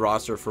going to be the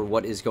roster for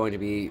what is going to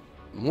be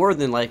more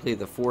than likely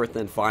the 4th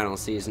and final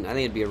season. I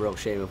think it'd be a real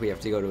shame if we have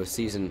to go to a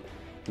season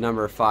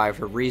number 5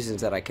 for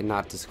reasons that I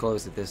cannot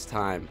disclose at this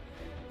time.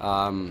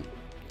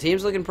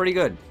 Team's looking pretty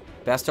good.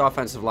 Best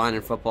offensive line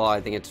in football,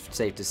 I think it's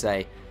safe to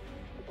say.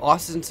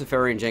 Austin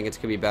Seferian-Jenkins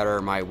could be better.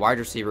 My wide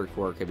receiver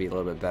core could be a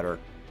little bit better,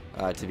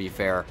 to be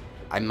fair.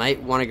 I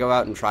might want to go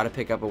out and try to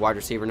pick up a wide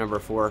receiver number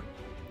 4.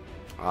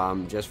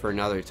 Just for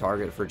another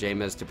target for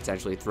Jameis to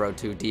potentially throw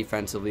to.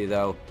 Defensively,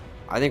 though,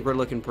 I think we're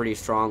looking pretty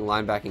strong.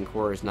 Linebacking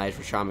core is nice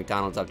for Sean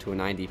McDonald's up to a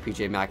 90.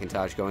 PJ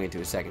McIntosh going into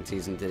his 2nd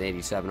season to an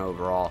 87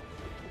 overall.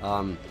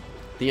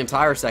 The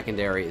entire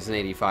secondary is an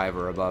 85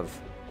 or above.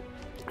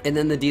 And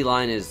then the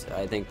D-line is,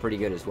 I think, pretty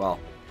good as well.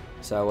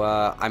 So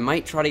I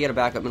might try to get a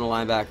backup middle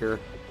linebacker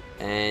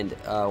and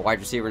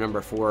wide receiver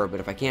number 4. But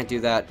if I can't do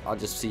that, I'll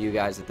just see you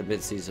guys at the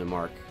midseason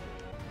mark.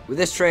 With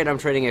this trade, I'm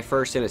trading a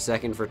 1st and a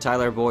 2nd for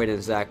Tyler Boyd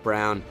and Zach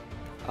Brown.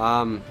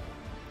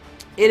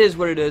 It is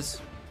what it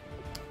is.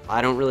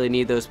 I don't really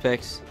need those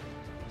picks,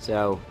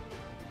 so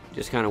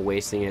just kind of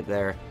wasting it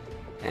there.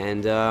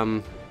 And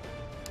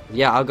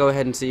yeah, I'll go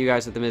ahead and see you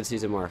guys at the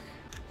midseason mark.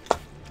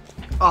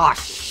 Oh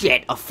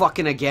shit, a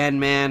fucking again,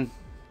 man.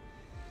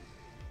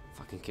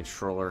 Fucking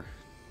controller.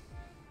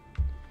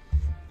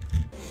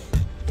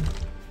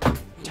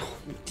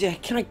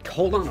 Can I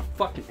hold on to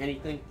fucking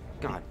anything?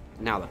 God,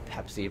 now the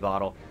Pepsi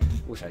bottle.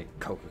 Wish I had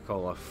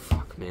Coca-Cola.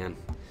 Fuck, man.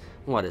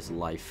 What is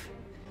life?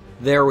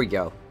 There we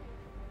go.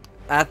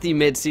 At the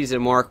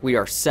midseason mark, we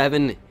are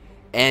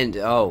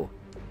 7-0.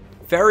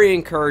 Very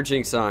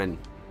encouraging sign.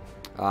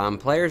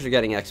 Players are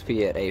getting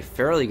XP at a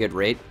fairly good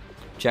rate.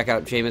 Check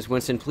out Jameis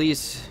Winston,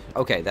 please.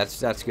 Okay,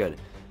 that's good.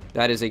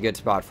 That is a good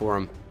spot for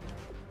him.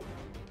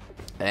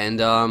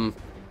 And,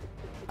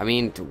 I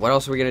mean, what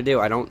else are we going to do?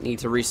 I don't need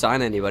to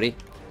re-sign anybody.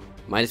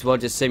 Might as well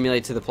just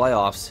simulate to the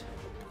playoffs.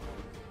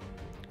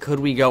 Could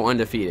we go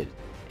undefeated?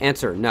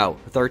 Answer, no.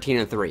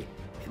 13-3.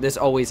 This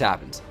always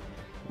happens.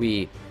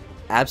 We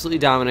absolutely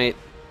dominate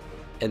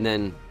and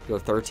then go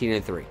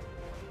 13-3.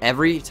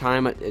 Every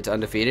time it's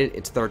undefeated,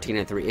 it's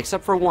 13-3,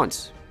 except for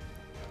once.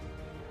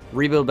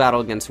 Rebuild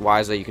battle against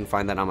Wiseau, you can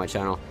find that on my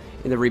channel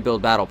in the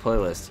Rebuild Battle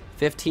playlist.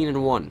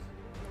 15-1.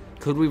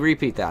 Could we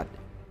repeat that?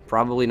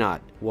 Probably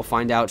not. We'll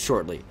find out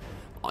shortly.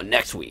 on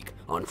next week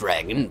on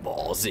Dragon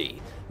Ball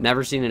Z.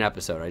 Never seen an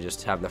episode. I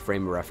just have the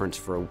frame of reference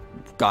for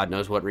God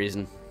knows what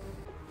reason.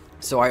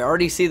 So I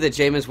already see that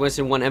Jameis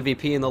Winston won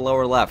MVP in the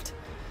lower left.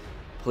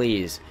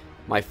 Please.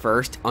 My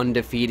first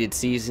undefeated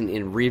season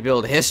in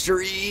rebuild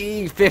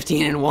history.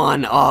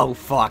 15-1. Oh,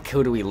 fuck.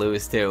 Who do we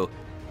lose to?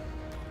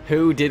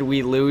 Who did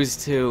we lose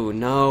to?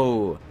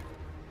 No.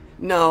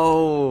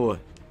 No.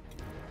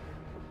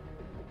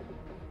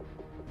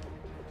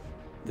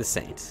 The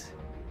Saints.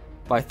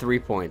 By 3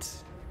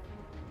 points.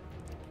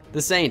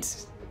 The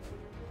Saints.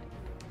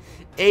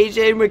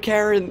 AJ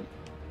McCarron.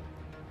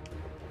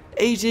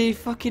 AJ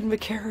fucking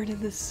McCarron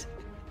in this.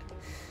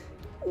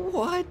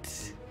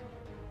 What?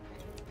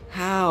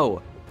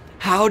 How?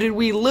 How did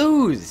we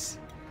lose?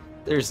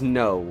 There's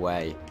no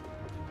way.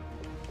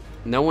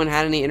 No one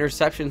had any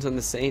interceptions on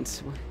the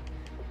Saints.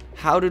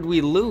 How did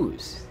we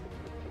lose?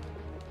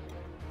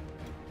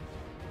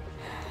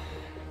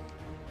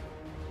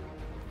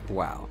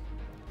 Wow.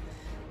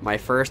 My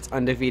first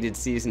undefeated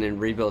season in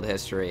rebuild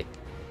history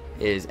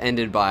is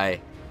ended by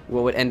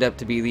what would end up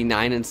to be the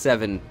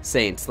 9-7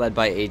 Saints, led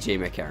by AJ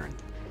McCarron.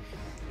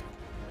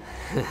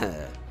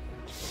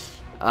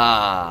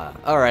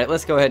 Alright,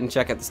 let's go ahead and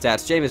check out the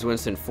stats. Jameis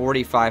Winston,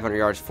 4,500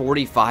 yards,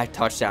 45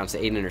 touchdowns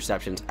to 8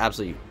 interceptions.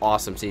 Absolutely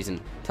awesome season.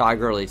 Todd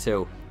Gurley, too.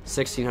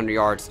 1,600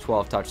 yards,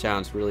 12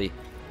 touchdowns. Really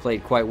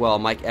played quite well.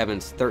 Mike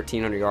Evans,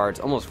 1,300 yards,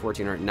 almost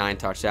 1,400, 9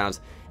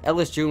 touchdowns.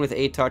 Ellis June with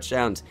 8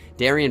 touchdowns.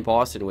 Darian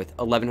Boston with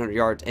 1,100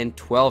 yards and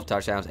 12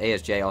 touchdowns.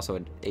 ASJ also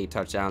had 8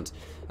 touchdowns.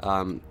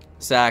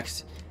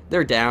 Sacks,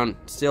 they're down.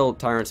 Still,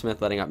 Tyron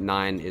Smith letting up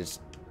 9 is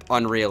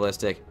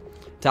unrealistic.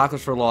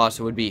 Tackles for loss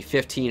would be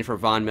 15 for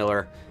Von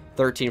Miller,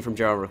 13 from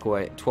Gerald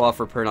McCoy, 12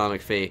 for Pernell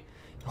McPhee.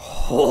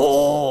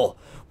 Oh,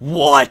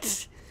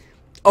 what?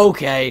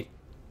 Okay.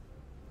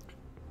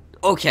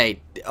 Okay.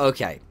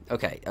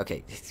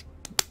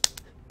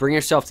 Bring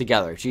yourself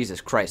together. Jesus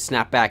Christ,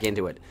 snap back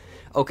into it.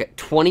 Okay,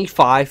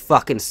 25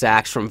 fucking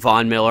sacks from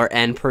Von Miller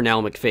and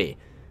Pernell McPhee.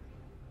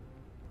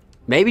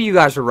 Maybe you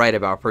guys are right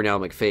about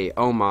Pernell McPhee.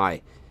 Oh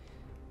my.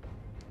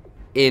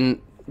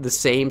 In the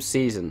same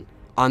season,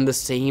 on the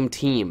same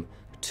team,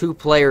 2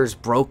 players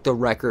broke the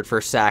record for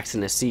sacks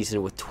in a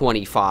season with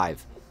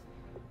 25.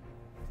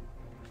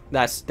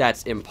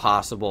 That's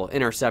impossible.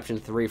 Interception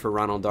 3 for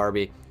Ronald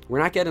Darby. We're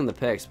not getting the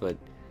picks, but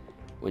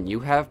when you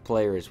have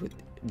players with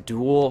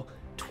dual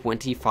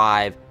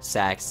 25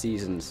 sack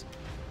seasons,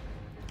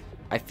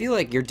 I feel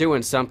like you're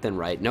doing something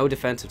right. No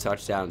defensive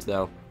touchdowns,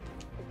 though.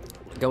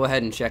 Go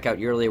ahead and check out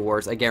yearly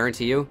awards. I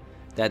guarantee you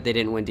that they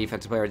didn't win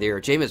Defensive Player of the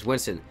Year. Jameis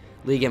Winston,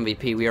 League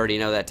MVP. We already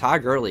know that.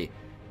 Todd Gurley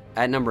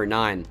at number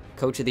 9.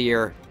 Coach of the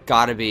Year.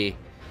 Gotta be.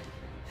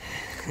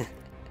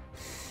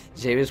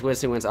 Jameis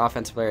Winston wins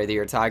Offensive Player of the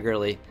Year. Todd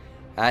Gurley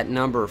at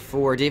number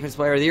 4. Defensive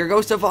Player of the Year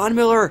goes to Von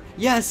Miller.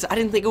 Yes, I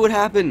didn't think it would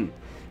happen.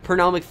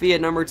 Pernell McPhee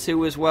at number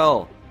 2 as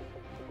well.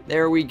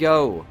 There we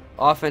go.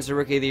 Offensive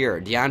Rookie of the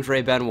Year.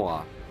 DeAndre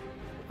Benoit.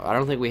 I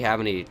don't think we have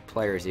any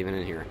players even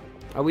in here.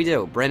 Oh, we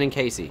do. Brendan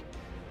Casey.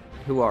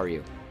 Who are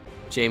you?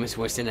 Jameis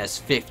Winston has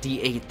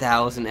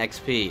 58,000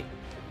 XP.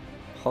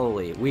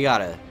 Holy, we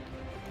gotta...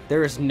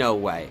 There is no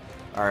way.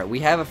 Alright, we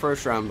have a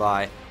first round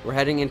bye. We're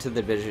heading into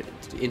the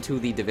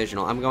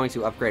divisional. I'm going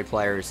to upgrade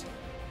players.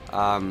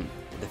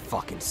 The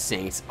fucking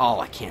Saints. Oh,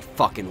 I can't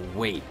fucking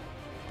wait.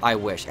 I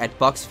wish. At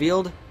Bucks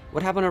Field?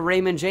 What happened to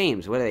Raymond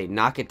James? What, did they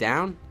knock it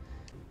down?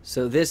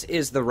 So this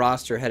is the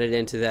roster headed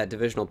into that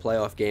divisional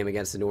playoff game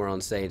against the New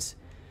Orleans Saints.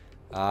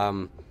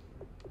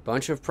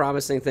 Bunch of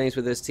promising things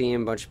with this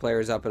team. Bunch of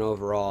players up and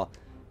overall.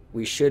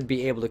 We should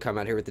be able to come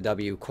out here with the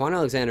W. Quan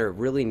Alexander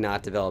really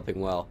not developing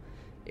well.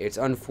 It's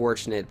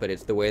unfortunate, but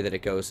it's the way that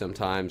it goes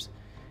sometimes.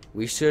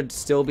 We should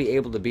still be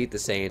able to beat the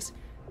Saints.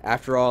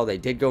 After all, they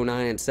did go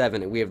 9-7,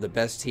 and we have the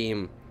best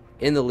team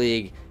in the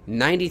league.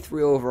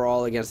 93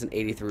 overall against an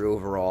 83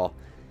 overall.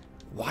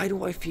 Why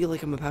do I feel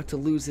like I'm about to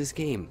lose this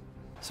game?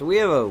 So we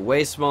have a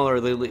way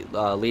smaller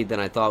lead than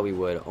I thought we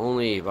would,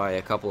 only by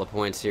a couple of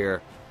points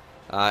here.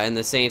 And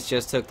the Saints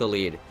just took the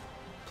lead.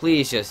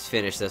 Please just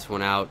finish this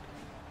one out.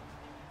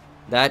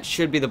 That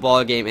should be the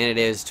ball game, and it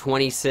is.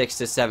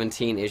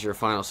 26-17 is your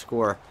final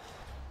score.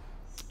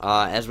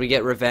 As we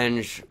get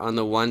revenge on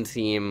the one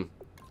team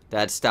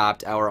that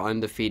stopped our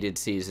undefeated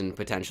season,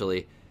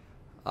 potentially.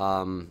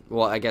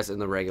 Well, I guess in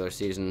the regular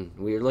season.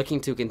 We're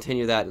looking to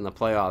continue that in the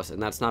playoffs,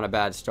 and that's not a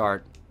bad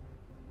start.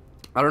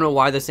 I don't know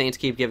why the Saints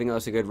keep giving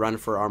us a good run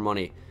for our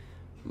money.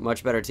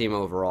 Much better team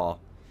overall.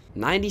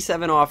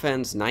 97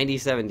 offense,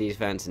 97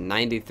 defense,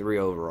 93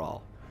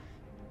 overall.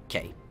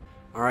 Okay.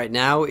 Alright,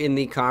 now in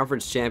the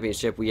conference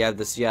championship, we have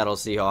the Seattle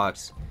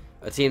Seahawks.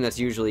 A team that's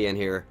usually in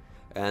here.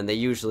 And they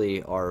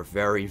usually are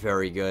very,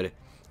 very good.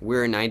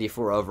 We're a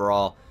 94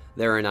 overall.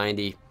 They're a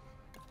 90.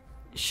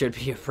 Should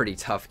be a pretty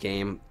tough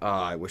game.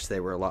 I wish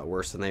they were a lot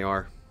worse than they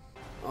are.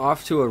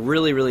 Off to a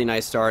really, really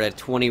nice start at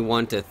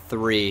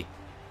 21-3.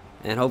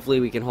 And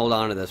hopefully we can hold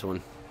on to this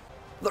one.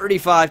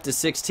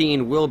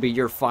 35-16 will be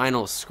your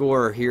final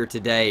score here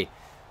today.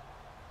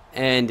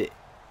 And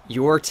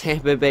your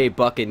Tampa Bay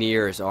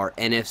Buccaneers are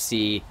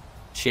NFC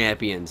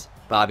champions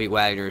Bobby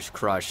Wagner's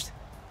crushed.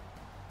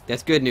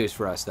 That's good news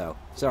for us, though.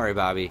 Sorry,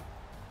 Bobby.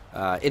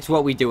 It's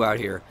what we do out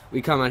here.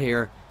 We come out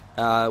here,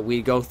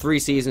 we go 3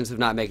 seasons of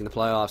not making the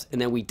playoffs,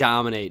 and then we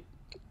dominate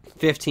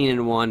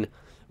 15-1,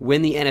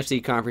 win the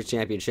NFC Conference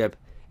Championship,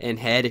 and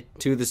head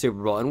to the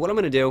Super Bowl. And what I'm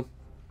going to do,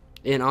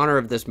 in honor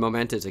of this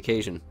momentous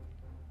occasion,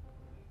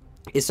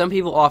 is some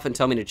people often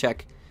tell me to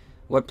check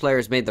what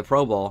players made the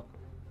Pro Bowl.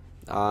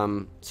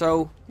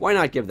 So why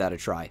not give that a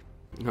try?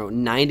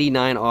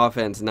 99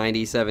 offense,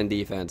 97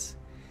 defense.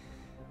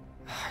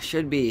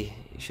 Should be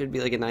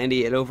like a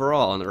 98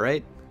 overall,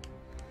 right?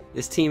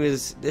 This team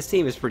is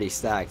pretty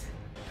stacked.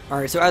 All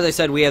right, so as I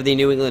said, we have the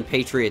New England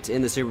Patriots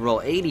in the Super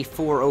Bowl,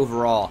 84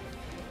 overall,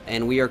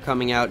 and we are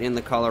coming out in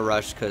the color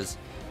rush because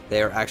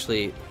they are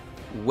actually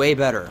way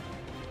better.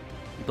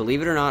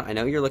 Believe it or not, I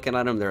know you're looking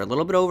at them. They're a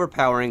little bit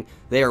overpowering.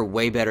 They are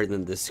way better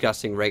than the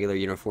disgusting regular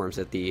uniforms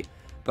that the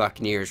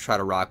Buccaneers try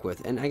to rock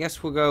with. And I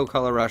guess we'll go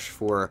color rush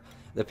for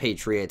the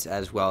Patriots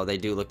as well. They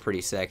do look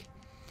pretty sick.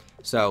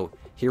 So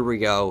here we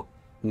go.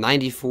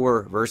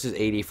 94 versus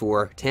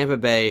 84. Tampa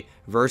Bay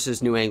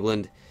versus New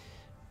England.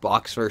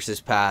 Bucs versus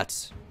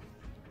Pats.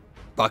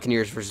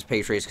 Buccaneers versus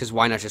Patriots. Because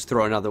why not just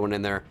throw another one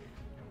in there?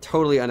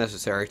 Totally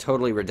unnecessary.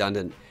 Totally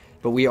redundant.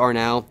 But we are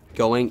now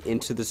going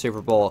into the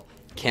Super Bowl.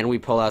 Can we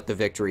pull out the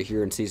victory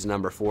here in season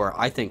number 4?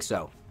 I think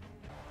so.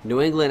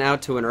 New England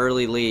out to an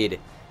early lead.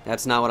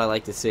 That's not what I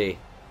like to see.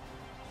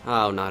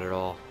 Oh, not at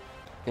all.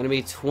 Gonna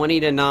be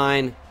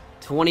 20-9.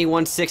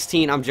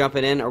 21-16. I'm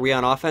jumping in. Are we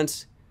on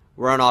offense?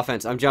 We're on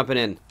offense. I'm jumping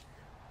in.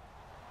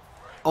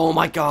 Oh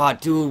my god,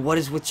 dude. What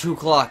is with 2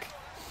 clock?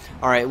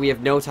 Alright, we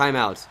have no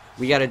timeouts.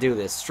 We gotta do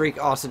this.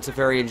 Streak Austin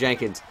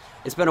Seferian-Jenkins.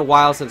 It's been a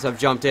while since I've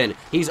jumped in.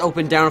 He's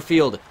open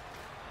downfield.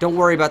 Don't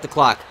worry about the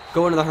clock.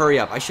 Go into the hurry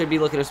up. I should be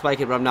looking to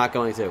spike it, but I'm not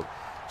going to.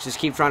 Just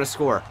keep trying to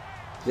score.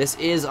 This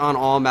is on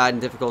all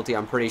Madden difficulty,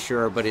 I'm pretty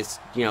sure, but it's,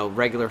 you know,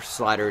 regular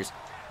sliders.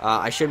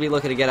 I should be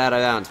looking to get out of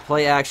bounds.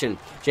 Play action.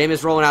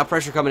 Jameis rolling out.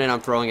 Pressure coming in. I'm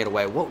throwing it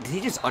away. Whoa, did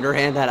he just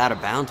underhand that out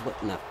of bounds? What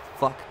in the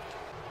fuck?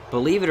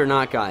 Believe it or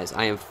not, guys,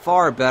 I am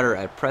far better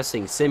at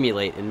pressing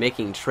simulate and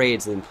making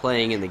trades than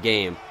playing in the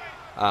game.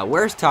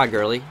 Where's Todd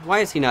Gurley? Why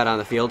is he not on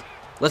the field?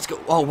 Let's go.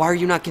 Oh, why are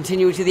you not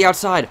continuing to the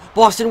outside?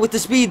 Boston with the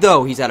speed,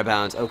 though. He's out of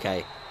bounds.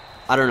 Okay.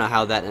 I don't know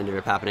how that ended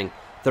up happening.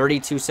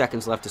 32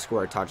 seconds left to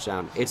score a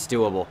touchdown. It's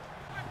doable.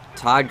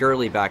 Todd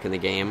Gurley back in the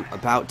game.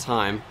 About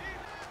time.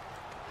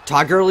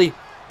 Todd Gurley,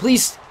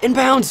 please,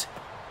 inbounds.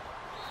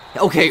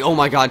 Okay, oh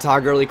my god,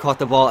 Todd Gurley caught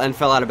the ball and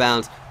fell out of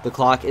bounds. The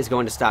clock is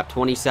going to stop.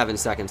 27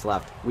 seconds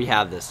left. We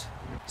have this.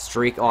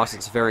 Streak Austin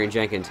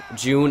Seferian-Jenkins.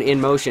 June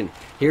in motion.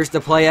 Here's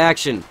the play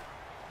action.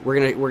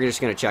 We're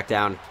just gonna check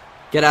down.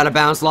 Get out of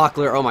bounds,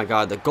 Locklear. Oh my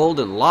god, the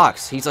golden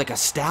locks. He's like a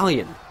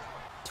stallion.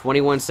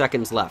 21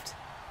 seconds left.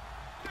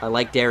 I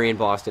like Darian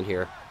Boston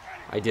here.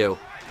 I do.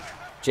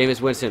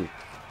 Jameis Winston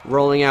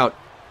rolling out.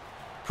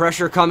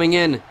 Pressure coming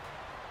in.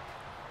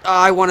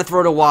 I want to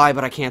throw to Y,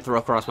 but I can't throw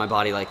across my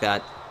body like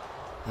that.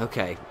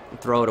 Okay,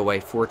 throw it away.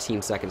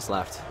 14 seconds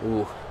left.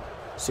 Ooh,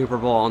 Super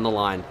Bowl on the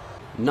line.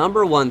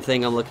 Number one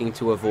thing I'm looking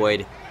to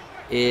avoid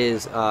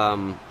is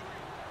a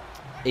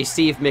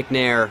Steve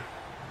McNair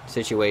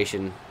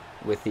situation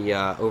with the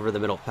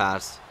over-the-middle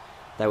pass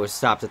that was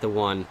stopped at the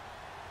 1.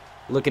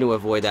 Looking to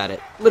avoid that at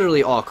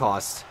literally all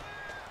costs.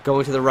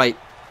 Going to the right.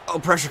 Oh,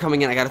 pressure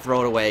coming in. I got to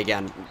throw it away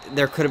again.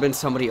 There could have been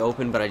somebody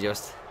open, but I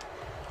just...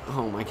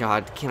 Oh my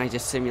god. Can I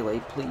just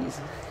simulate, please?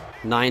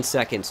 9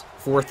 seconds.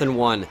 4th and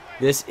 1.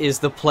 This is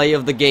the play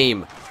of the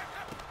game.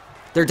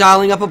 They're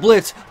dialing up a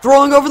blitz.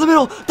 Throwing over the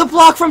middle. The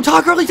block from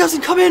Todd Gurley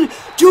doesn't come in.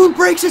 June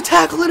breaks a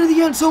tackle into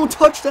the end zone.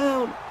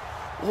 Touchdown.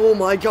 Oh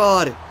my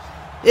god.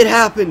 It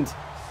happened.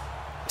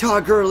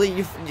 Todd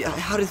Gurley,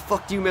 how the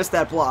fuck do you miss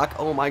that block?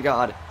 Oh my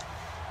god.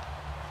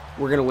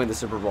 We're going to win the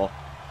Super Bowl.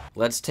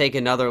 Let's take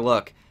another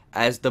look.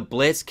 As the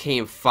blitz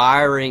came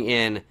firing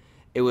in,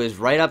 it was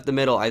right up the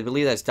middle. I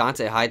believe that's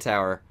Dante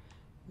Hightower.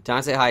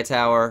 Dante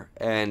Hightower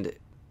and,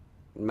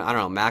 I don't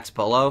know, Max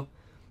Polo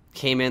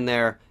came in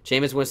there.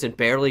 Jameis Winston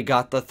barely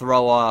got the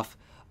throw off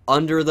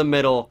under the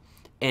middle,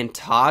 and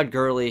Todd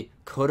Gurley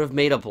could have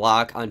made a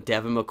block on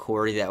Devin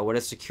McCourty that would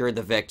have secured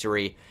the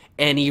victory,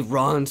 and he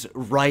runs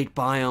right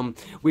by him.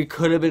 We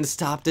could have been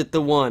stopped at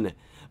the 1.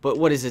 But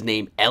what is his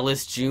name?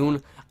 Ellis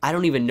June? I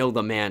don't even know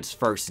the man's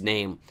first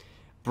name.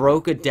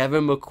 Broke a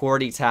Devin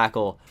McCourty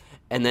tackle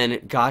and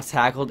then got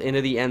tackled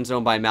into the end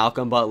zone by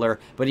Malcolm Butler,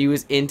 but he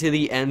was into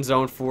the end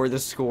zone for the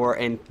score,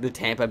 and the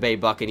Tampa Bay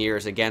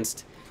Buccaneers,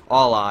 against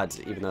all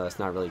odds, even though that's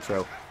not really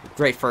true.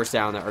 Great first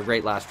down there, or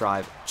great last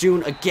drive.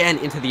 June again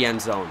into the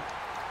end zone.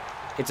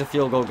 It's a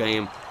field goal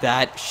game.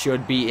 That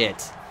should be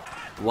it.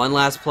 One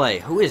last play.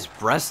 Who is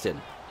Breston?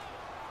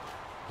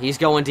 He's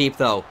going deep,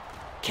 though.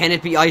 Can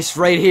it be iced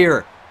right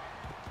here?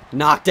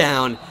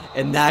 Knockdown,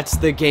 and that's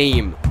the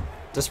game.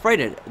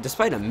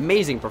 Despite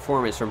amazing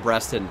performance from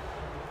Breston,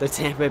 the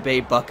Tampa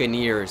Bay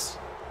Buccaneers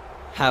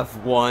have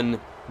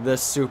won the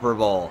Super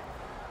Bowl.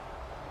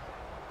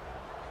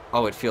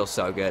 Oh, it feels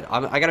so good.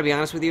 I gotta be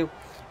honest with you,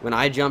 when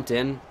I jumped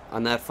in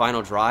on that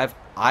final drive,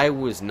 I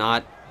was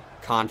not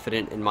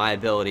confident in my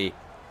ability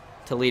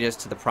to lead us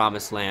to the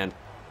promised land.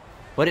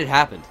 But it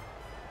happened.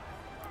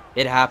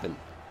 It happened.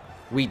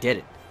 We did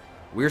it.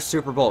 We're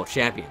Super Bowl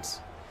champions.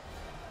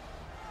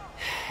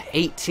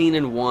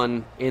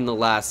 18-1 in the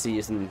last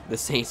season. The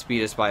Saints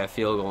beat us by a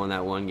field goal in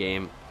that one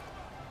game.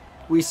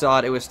 We saw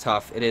it. It was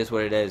tough. It is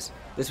what it is.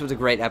 This was a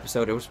great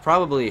episode. It was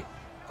probably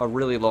a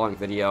really long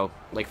video,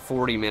 like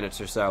 40 minutes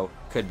or so,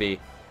 could be.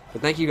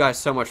 But thank you guys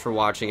so much for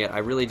watching it. I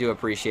really do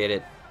appreciate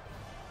it.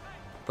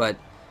 But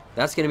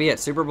that's going to be it.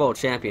 Super Bowl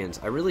champions.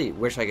 I really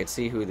wish I could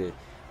see who the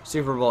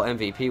Super Bowl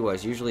MVP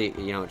was. Usually,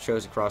 you know, it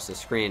shows across the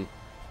screen.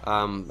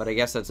 But I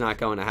guess that's not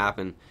going to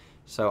happen.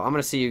 So I'm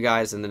going to see you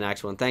guys in the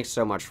next one. Thanks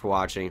so much for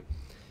watching,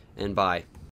 and bye.